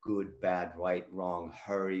 good, bad, right, wrong,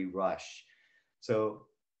 hurry, rush. So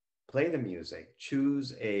play the music,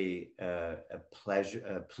 choose a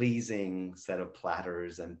pleasing set of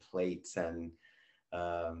platters and plates and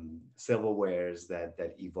silverwares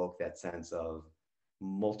that evoke that sense of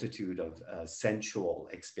multitude of sensual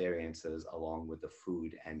experiences along with the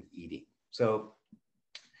food and eating. So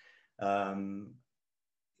I'll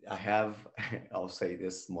say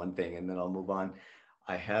this one thing and then I'll move on.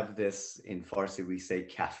 I have this, in Farsi we say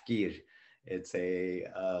kafgir. It's a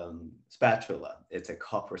spatula. It's a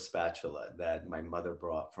copper spatula that my mother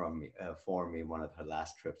brought for me one of her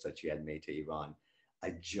last trips that she had made to Iran.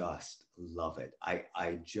 I just love it.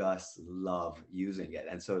 I just love using it.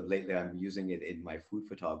 And so lately I'm using it in my food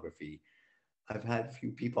photography. I've had a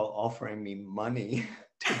few people offering me money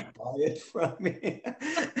to buy it from me.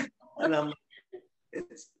 And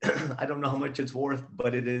I don't know how much it's worth,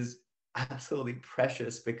 but it is absolutely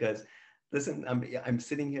precious, because listen, I'm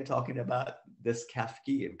sitting here talking about this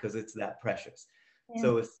kafki because it's that precious. Yeah.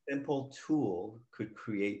 So a simple tool could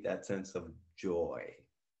create that sense of joy.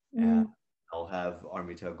 And I'll have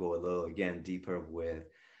Armita go a little, again, deeper with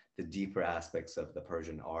the deeper aspects of the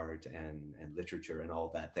Persian art and literature and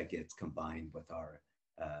all that gets combined with our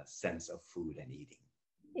sense of food and eating.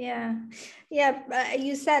 Yeah, yeah,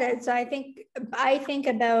 you said it. So I think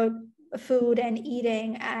about food and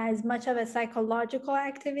eating as much of a psychological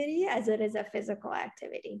activity as it is a physical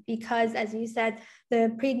activity, because as you said,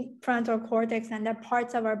 the prefrontal cortex and the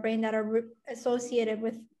parts of our brain that are associated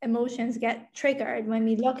with emotions get triggered when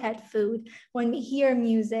we look at food, when we hear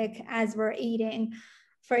music as we're eating.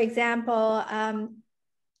 For example,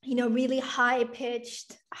 really high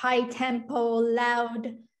pitched, high tempo,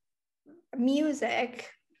 loud music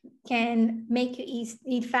can make you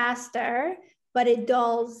eat faster, but it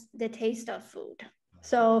dulls the taste of food.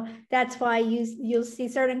 So that's why you'll see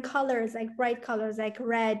certain colors, like bright colors like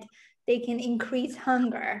red, they can increase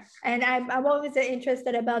hunger. And I'm always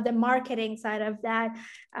interested about the marketing side of that.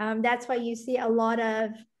 That's why you see a lot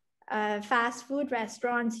of fast food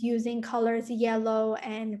restaurants using colors yellow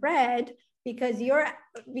and red, because you're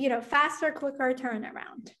faster, quicker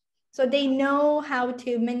turnaround. So they know how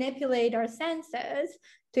to manipulate our senses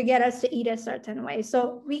to get us to eat a certain way.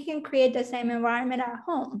 So we can create the same environment at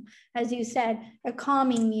home, as you said, a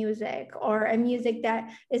calming music or a music that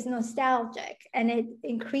is nostalgic, and it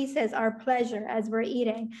increases our pleasure as we're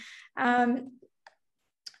eating. I'm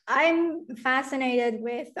fascinated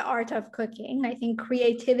with the art of cooking. I think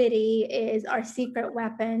creativity is our secret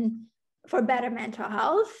weapon for better mental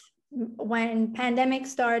health. When pandemic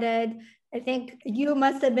started, I think you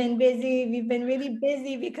must have been busy. We've been really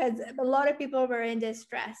busy because a lot of people were in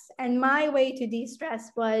distress. And my way to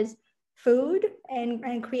de-stress was food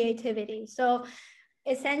and creativity. So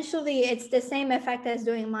essentially, it's the same effect as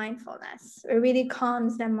doing mindfulness. It really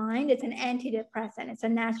calms the mind. It's an antidepressant. It's a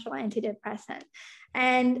natural antidepressant.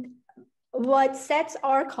 And what sets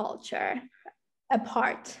our culture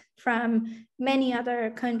apart from many other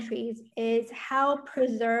countries is how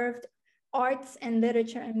preserved arts and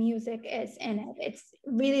literature and music is in it. It's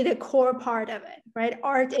really the core part of it, right?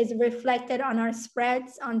 Art is reflected on our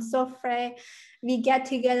spreads, on sofre. We get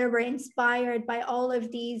together, we're inspired by all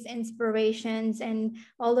of these inspirations and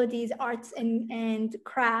all of these arts and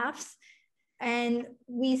crafts. And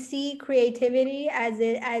we see creativity as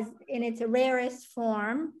in its rarest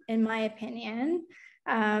form, in my opinion.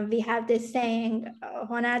 We have this saying,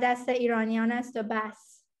 "Honar dast Iranian است و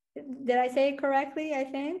bas." Did I say it correctly? I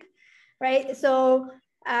think, right? So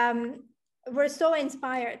we're so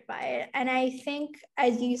inspired by it. And I think,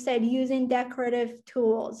 as you said, using decorative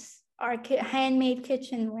tools, our handmade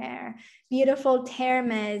kitchenware, beautiful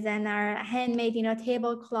termes, and our handmade,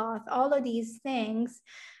 tablecloth, all of these things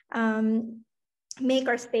make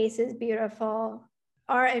our spaces beautiful,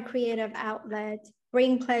 are a creative outlet,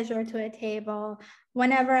 bring pleasure to a table.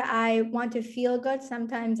 Whenever I want to feel good,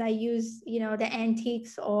 sometimes I use, the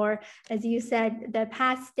antiques, or as you said, the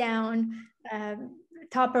passed down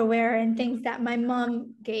Tupperware and things that my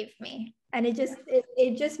mom gave me. And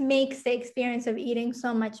it just makes the experience of eating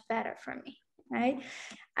so much better for me, right?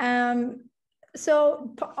 So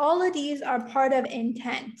all of these are part of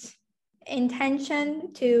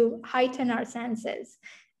intention to heighten our senses.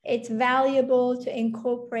 It's valuable to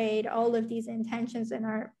incorporate all of these intentions in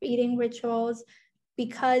our eating rituals,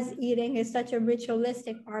 because eating is such a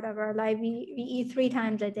ritualistic part of our life. We eat 3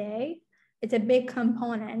 times a day. It's a big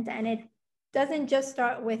component, and it doesn't just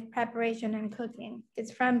start with preparation and cooking.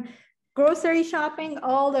 It's from grocery shopping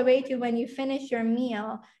all the way to when you finish your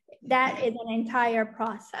meal. That is an entire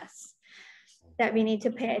process that we need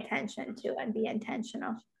to pay attention to and be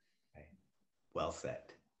intentional. Well said.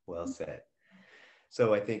 Well said.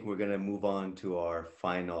 So I think we're going to move on to our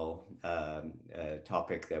final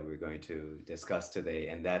topic that we're going to discuss today.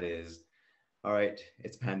 And that is, all right,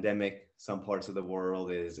 it's pandemic. Some parts of the world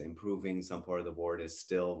is improving. Some part of the world is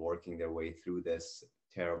still working their way through this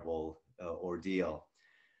terrible ordeal.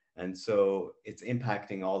 And so it's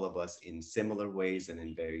impacting all of us in similar ways and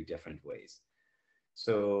in very different ways.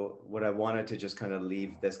 So what I wanted to just kind of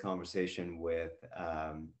leave this conversation with,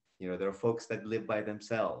 there are folks that live by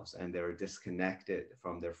themselves and they're disconnected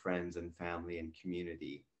from their friends and family and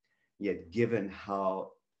community. Yet given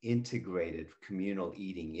how integrated communal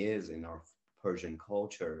eating is in our Persian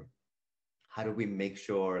culture, how do we make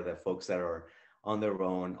sure that folks that are on their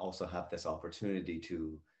own also have this opportunity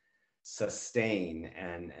to sustain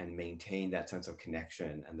and maintain that sense of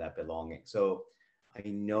connection and that belonging? So I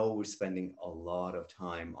know we're spending a lot of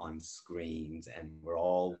time on screens and we're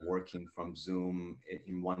all working from Zoom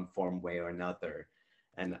in one form, way or another.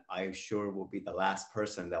 And I sure will be the last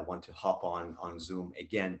person that want to hop on Zoom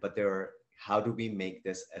again. But how do we make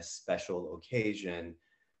this a special occasion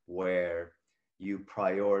where you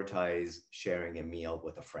prioritize sharing a meal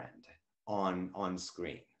with a friend on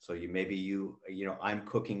screen? So I'm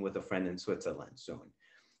cooking with a friend in Switzerland soon,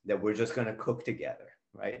 that we're just going to cook together,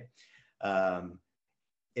 right?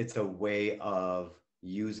 it's a way of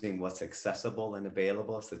using what's accessible and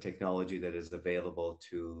available. It's the technology that is available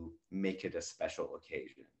to make it a special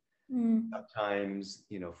occasion. Sometimes,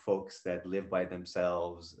 you know, folks that live by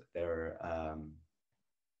themselves, they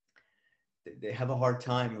have a hard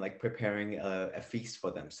time like preparing a feast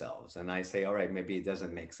for themselves. And I say, all right, maybe it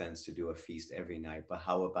doesn't make sense to do a feast every night, but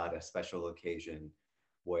how about a special occasion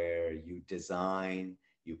where you design,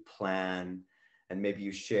 you plan, and maybe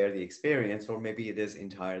you share the experience, or maybe it is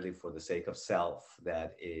entirely for the sake of self,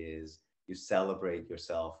 that is, you celebrate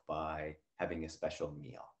yourself by having a special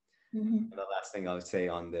meal. And the last thing I would say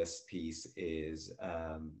on this piece is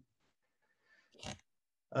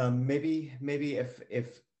maybe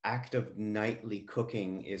if active nightly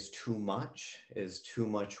cooking is too much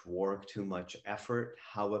work, too much effort,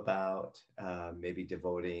 how about maybe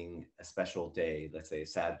devoting a special day, let's say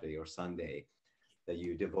Saturday or Sunday, that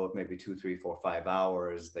you devote maybe 2, 3, 4, 5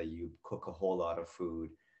 hours, that you cook a whole lot of food.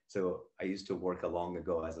 So I used to work a long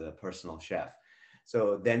ago as a personal chef.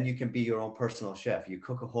 So then you can be your own personal chef. You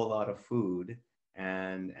cook a whole lot of food,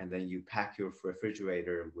 and then you pack your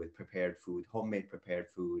refrigerator with prepared food, homemade prepared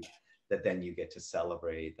food, that then you get to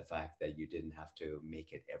celebrate the fact that you didn't have to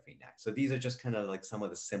make it every night. So these are just kind of like some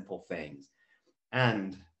of the simple things.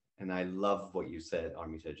 And I love what you said,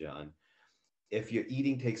 Armita John. If your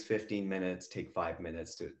eating takes 15 minutes, take 5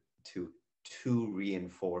 minutes to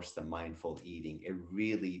reinforce the mindful eating. It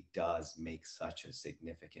really does make such a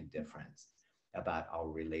significant difference about our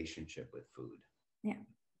relationship with food. Yeah,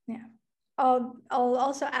 yeah. I'll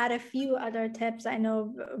also add a few other tips. I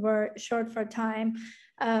know we're short for time,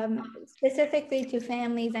 specifically to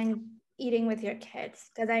families and eating with your kids,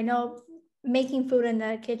 because I know making food in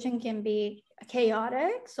the kitchen can be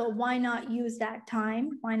chaotic. So why not use that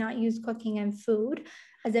time? Why not use cooking and food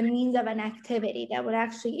as a means of an activity that would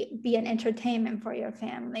actually be an entertainment for your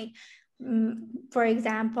family? For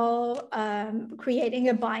example, creating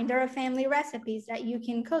a binder of family recipes that you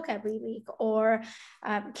can cook every week, or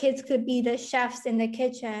kids could be the chefs in the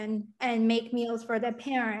kitchen and make meals for the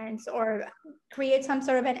parents, or create some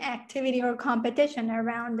sort of an activity or competition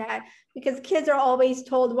around that, because kids are always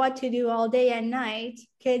told what to do all day and night,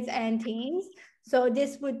 kids and teens. So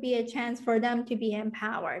this would be a chance for them to be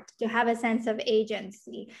empowered, to have a sense of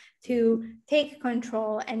agency, to take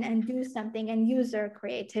control and do something and use their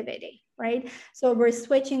creativity, right? So we're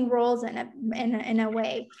switching roles in a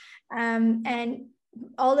way. And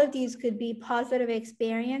all of these could be positive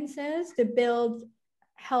experiences to build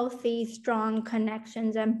healthy, strong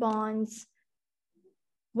connections and bonds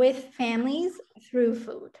with families through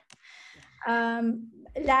food.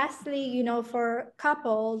 Lastly, you know, for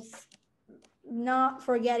couples, not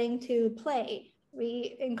forgetting to play.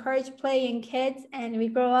 We encourage play in kids, and we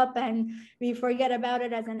grow up and we forget about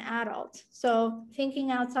it as an adult. So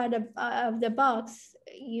thinking outside of the box,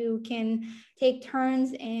 you can take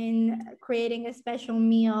turns in creating a special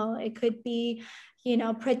meal. It could be, you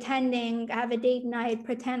know, pretending, have a date night,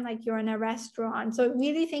 pretend like you're in a restaurant. So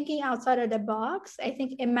really thinking outside of the box. I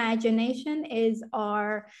think imagination is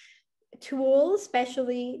our tool,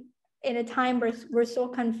 especially in a time where we're so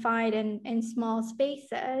confined in small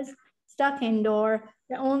spaces, stuck indoor.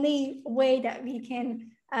 The only way that we can,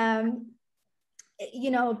 you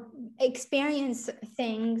know, experience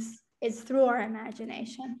things is through our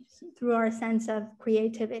imagination, through our sense of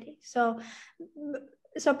creativity. So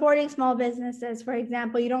supporting small businesses, for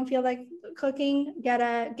example, you don't feel like cooking, get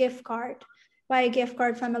a gift card, buy a gift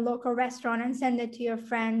card from a local restaurant and send it to your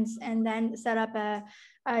friends, and then set up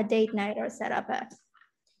a date night or set up a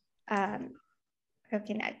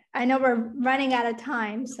cooking night. I know we're running out of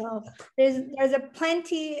time, so there's a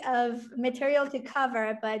plenty of material to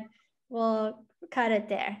cover, but we'll cut it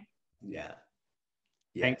there. Yeah.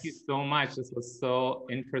 Yes. Thank you so much. This was so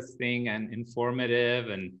interesting and informative.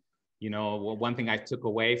 And, you know, one thing I took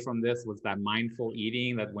away from this was that mindful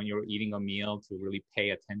eating, that when you're eating a meal, to really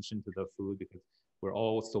pay attention to the food, because we're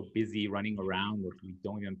all so busy running around that we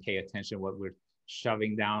don't even pay attention to what we're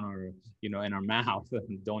shoving down or, you know, in our mouth,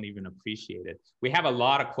 and don't even appreciate it. We have a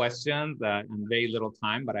lot of questions and very little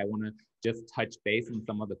time, but I want to just touch base on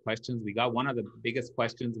some of the questions we got. One of the biggest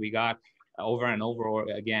questions we got over and over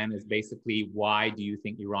again is basically, why do you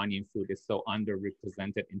think Iranian food is so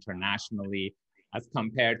underrepresented internationally as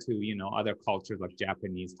compared to, you know, other cultures like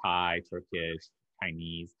Japanese, Thai, Turkish,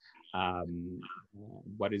 Chinese?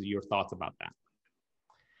 What is your thoughts about that?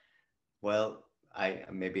 Well,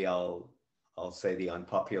 I'll say the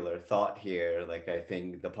unpopular thought here. Like, I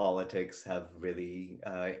think the politics have really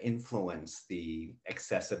influenced the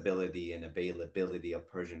accessibility and availability of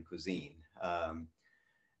Persian cuisine.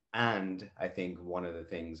 And I think one of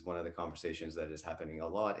the conversations that is happening a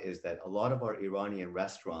lot is that a lot of our Iranian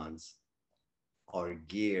restaurants are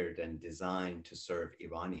geared and designed to serve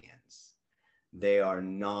Iranians. They are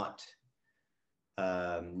not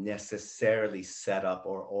necessarily set up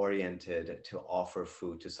or oriented to offer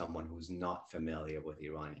food to someone who's not familiar with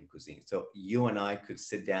Iranian cuisine. So you and I could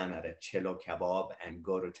sit down at a chilo kebab and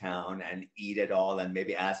go to town and eat it all and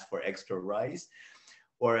maybe ask for extra rice.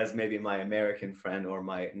 Whereas maybe my American friend or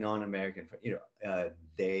my non-American friend,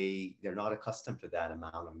 they're not accustomed to that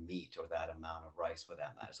amount of meat or that amount of rice for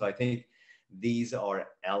that matter. So I think these are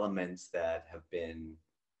elements that have been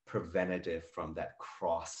preventative from that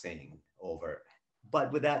crossing over.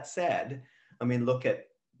 But with that said, I mean, look at,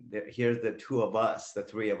 here's the two of us, the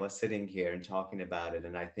three of us sitting here and talking about it.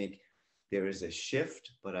 And I think there is a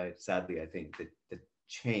shift, but sadly, I think that the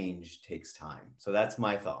change takes time. So that's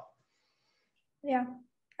my thought. Yeah,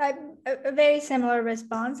 a very similar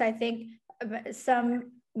response. I think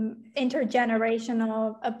some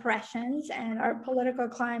intergenerational oppressions and our political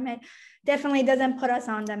climate definitely doesn't put us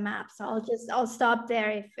on the map. So I'll stop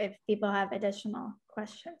there if people have additional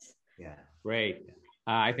questions. Yeah, great.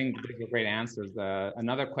 I think these are great answers.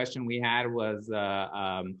 Another question we had was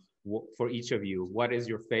for each of you, what is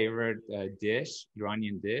your favorite dish,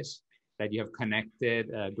 Iranian dish, that you have connected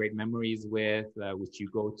great memories with, which you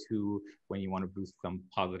go to when you want to boost some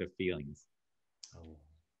positive feelings? Oh.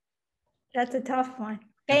 That's a tough one.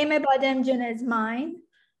 Khaime bademjun is mine.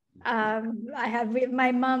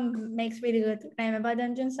 My mom makes really good khaime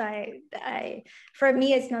bademjun, so I for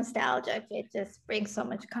me it's nostalgic. It just brings so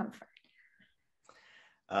much comfort.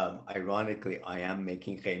 Ironically, I am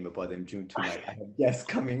making khaime bademjun tonight. I have guests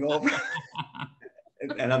coming over.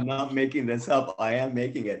 And I'm not making this up. I am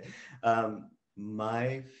making it.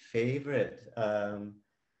 My favorite,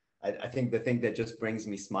 I think the thing that just brings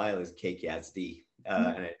me smile is cake yazdi. And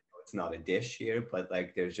I know it's not a dish here, but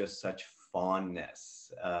like there's just such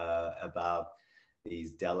fondness about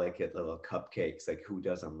these delicate little cupcakes. Like who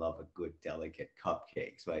doesn't love a good delicate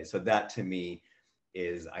cupcakes, right? So that to me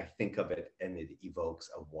is, I think of it and it evokes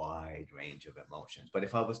a wide range of emotions. But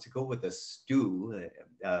if I was to go with a stew,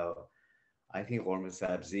 I think horma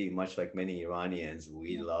sabzi, much like many Iranians,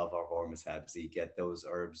 we love our horma sabzi. Get those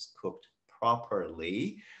herbs cooked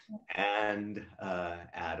properly and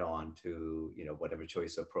add on to, whatever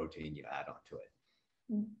choice of protein you add on to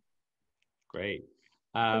it. Great.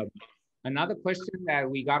 Another question that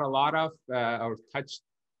we got a lot of or touched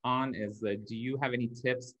on is, do you have any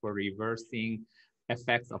tips for reversing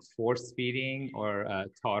effects of force feeding or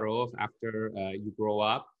tarof after you grow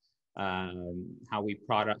up? How we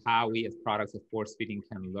as products of force feeding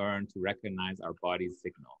can learn to recognize our body's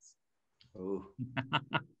signals. Oh,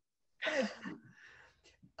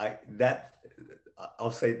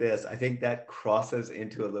 I'll say this. I think that crosses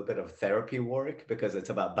into a little bit of therapy work because it's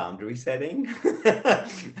about boundary setting.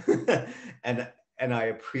 And I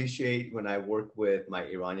appreciate when I work with my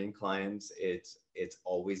Iranian clients, it's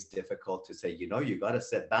always difficult to say, you got to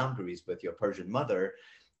set boundaries with your Persian mother.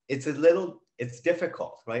 It's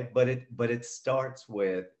difficult, right? But it starts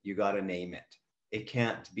with, you got to name it. It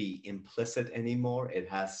can't be implicit anymore. It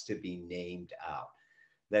has to be named out.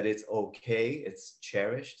 That it's okay, it's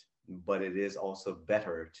cherished, but it is also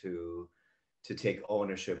better to take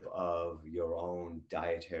ownership of your own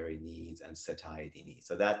dietary needs and satiety needs.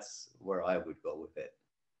 So that's where I would go with it.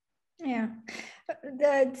 Yeah,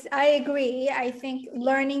 I agree. I think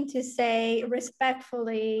learning to say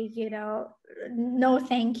respectfully, no,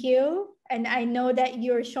 thank you. And I know that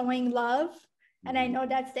you're showing love and I know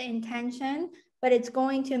that's the intention, but it's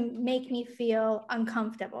going to make me feel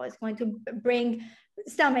uncomfortable. It's going to bring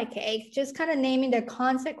stomach ache, just kind of naming the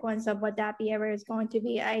consequence of what that behavior is going to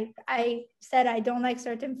be. I said I don't like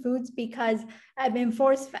certain foods because I've been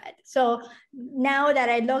force fed. So now that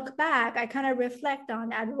I look back, I kind of reflect on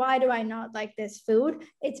that. Why do I not like this food?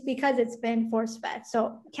 It's because it's been force fed.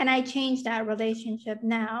 So can I change that relationship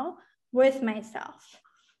now with myself?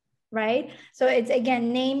 Right? So it's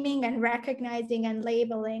again, naming and recognizing and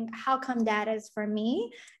labeling, how come that is for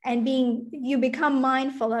me? And you become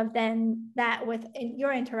mindful of then that with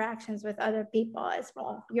your interactions with other people as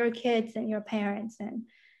well, your kids and your parents and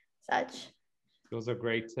such. Those are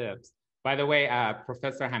great tips. By the way,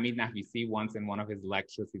 Professor Hamid Nahvisi, once in one of his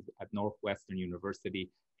lectures at Northwestern University,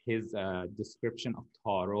 his description of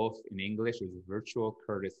tarof in English is virtual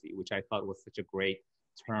courtesy, which I thought was such a great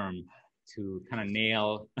term to kind of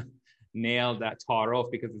nail that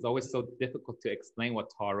tarof, because it's always so difficult to explain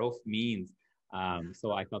what tarof means.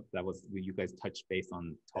 So I thought that was, you guys touched base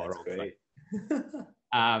on tarof. That's great.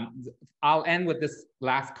 I'll end with this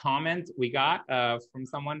last comment we got from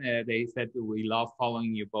someone. They said, we love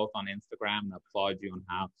following you both on Instagram and applaud you on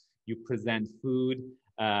how you present food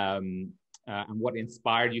and what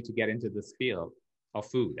inspired you to get into this field of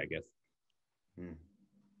food, I guess. Do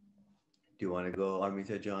you want to go,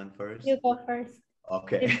 Armita, John, first? You go first.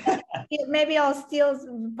 Okay. Maybe I'll steal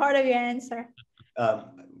part of your answer.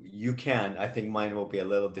 You can. I think mine will be a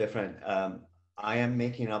little different. I am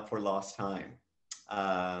making up for lost time.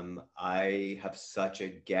 I have such a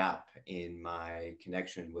gap in my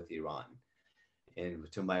connection with Iran and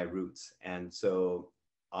to my roots. And so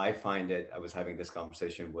I find it, I was having this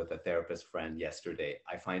conversation with a therapist friend yesterday.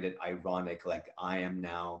 I find it ironic, like I am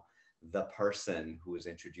now the person who is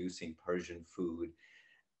introducing Persian food,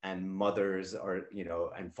 and mothers are, you know,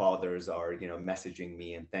 and fathers are, you know, messaging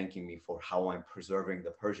me and thanking me for how I'm preserving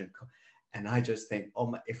the Persian. And I just think, oh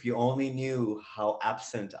my, if you only knew how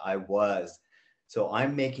absent I was. So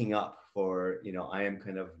I'm making up for, you know, I am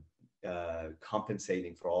kind of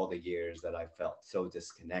compensating for all the years that I felt so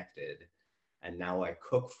disconnected. And now I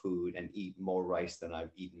cook food and eat more rice than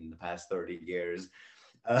I've eaten in the past 30 years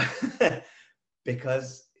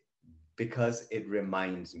because it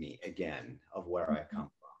reminds me again of where I come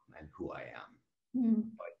from and who I am.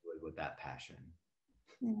 I do it with that passion.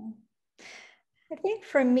 Yeah. I think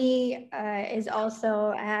for me is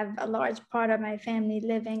also, I have a large part of my family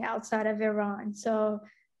living outside of Iran. So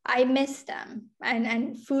I miss them,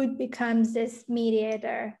 and food becomes this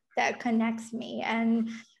mediator that connects me. And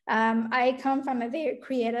I come from a very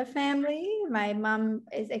creative family. My mom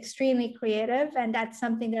is extremely creative, and that's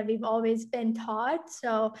something that we've always been taught.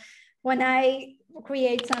 So when I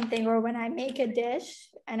create something or when I make a dish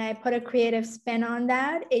and I put a creative spin on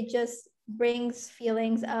that, it just brings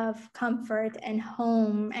feelings of comfort and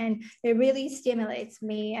home, and it really stimulates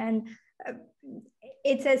me. And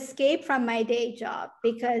it's escape from my day job,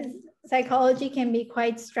 because psychology can be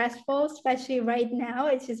quite stressful, especially right now.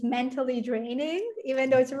 It's just mentally draining. Even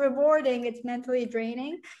though it's rewarding, it's mentally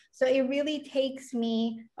draining. So it really takes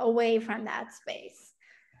me away from that space.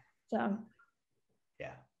 So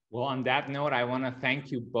yeah. Well, on that note, I want to thank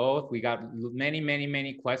you both. We got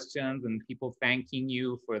many questions and people thanking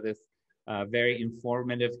you for this very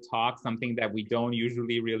informative talk, something that we don't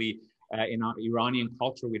usually really, in our Iranian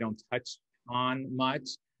culture, we don't touch on much.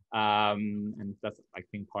 And that's, I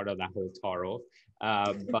think, part of that whole taro.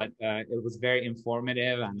 But it was very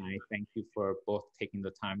informative, and I thank you for both taking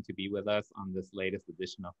the time to be with us on this latest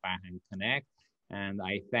edition of Farhang Connect. And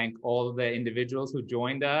I thank all the individuals who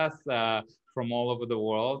joined us from all over the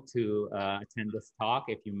world to attend this talk.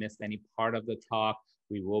 If you missed any part of the talk,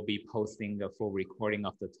 we will be posting a full recording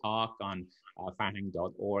of the talk on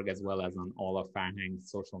farhang.org, as well as on all of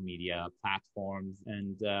Farhang's social media platforms.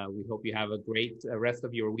 And we hope you have a great rest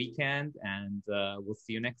of your weekend, and we'll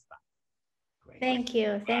see you next time. Great. Thank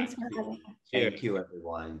you. Thanks for having me. Thank you,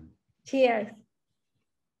 everyone. Cheers.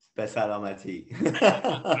 Be salamati.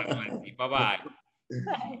 Bye-bye.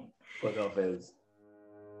 Bye. Khudafez.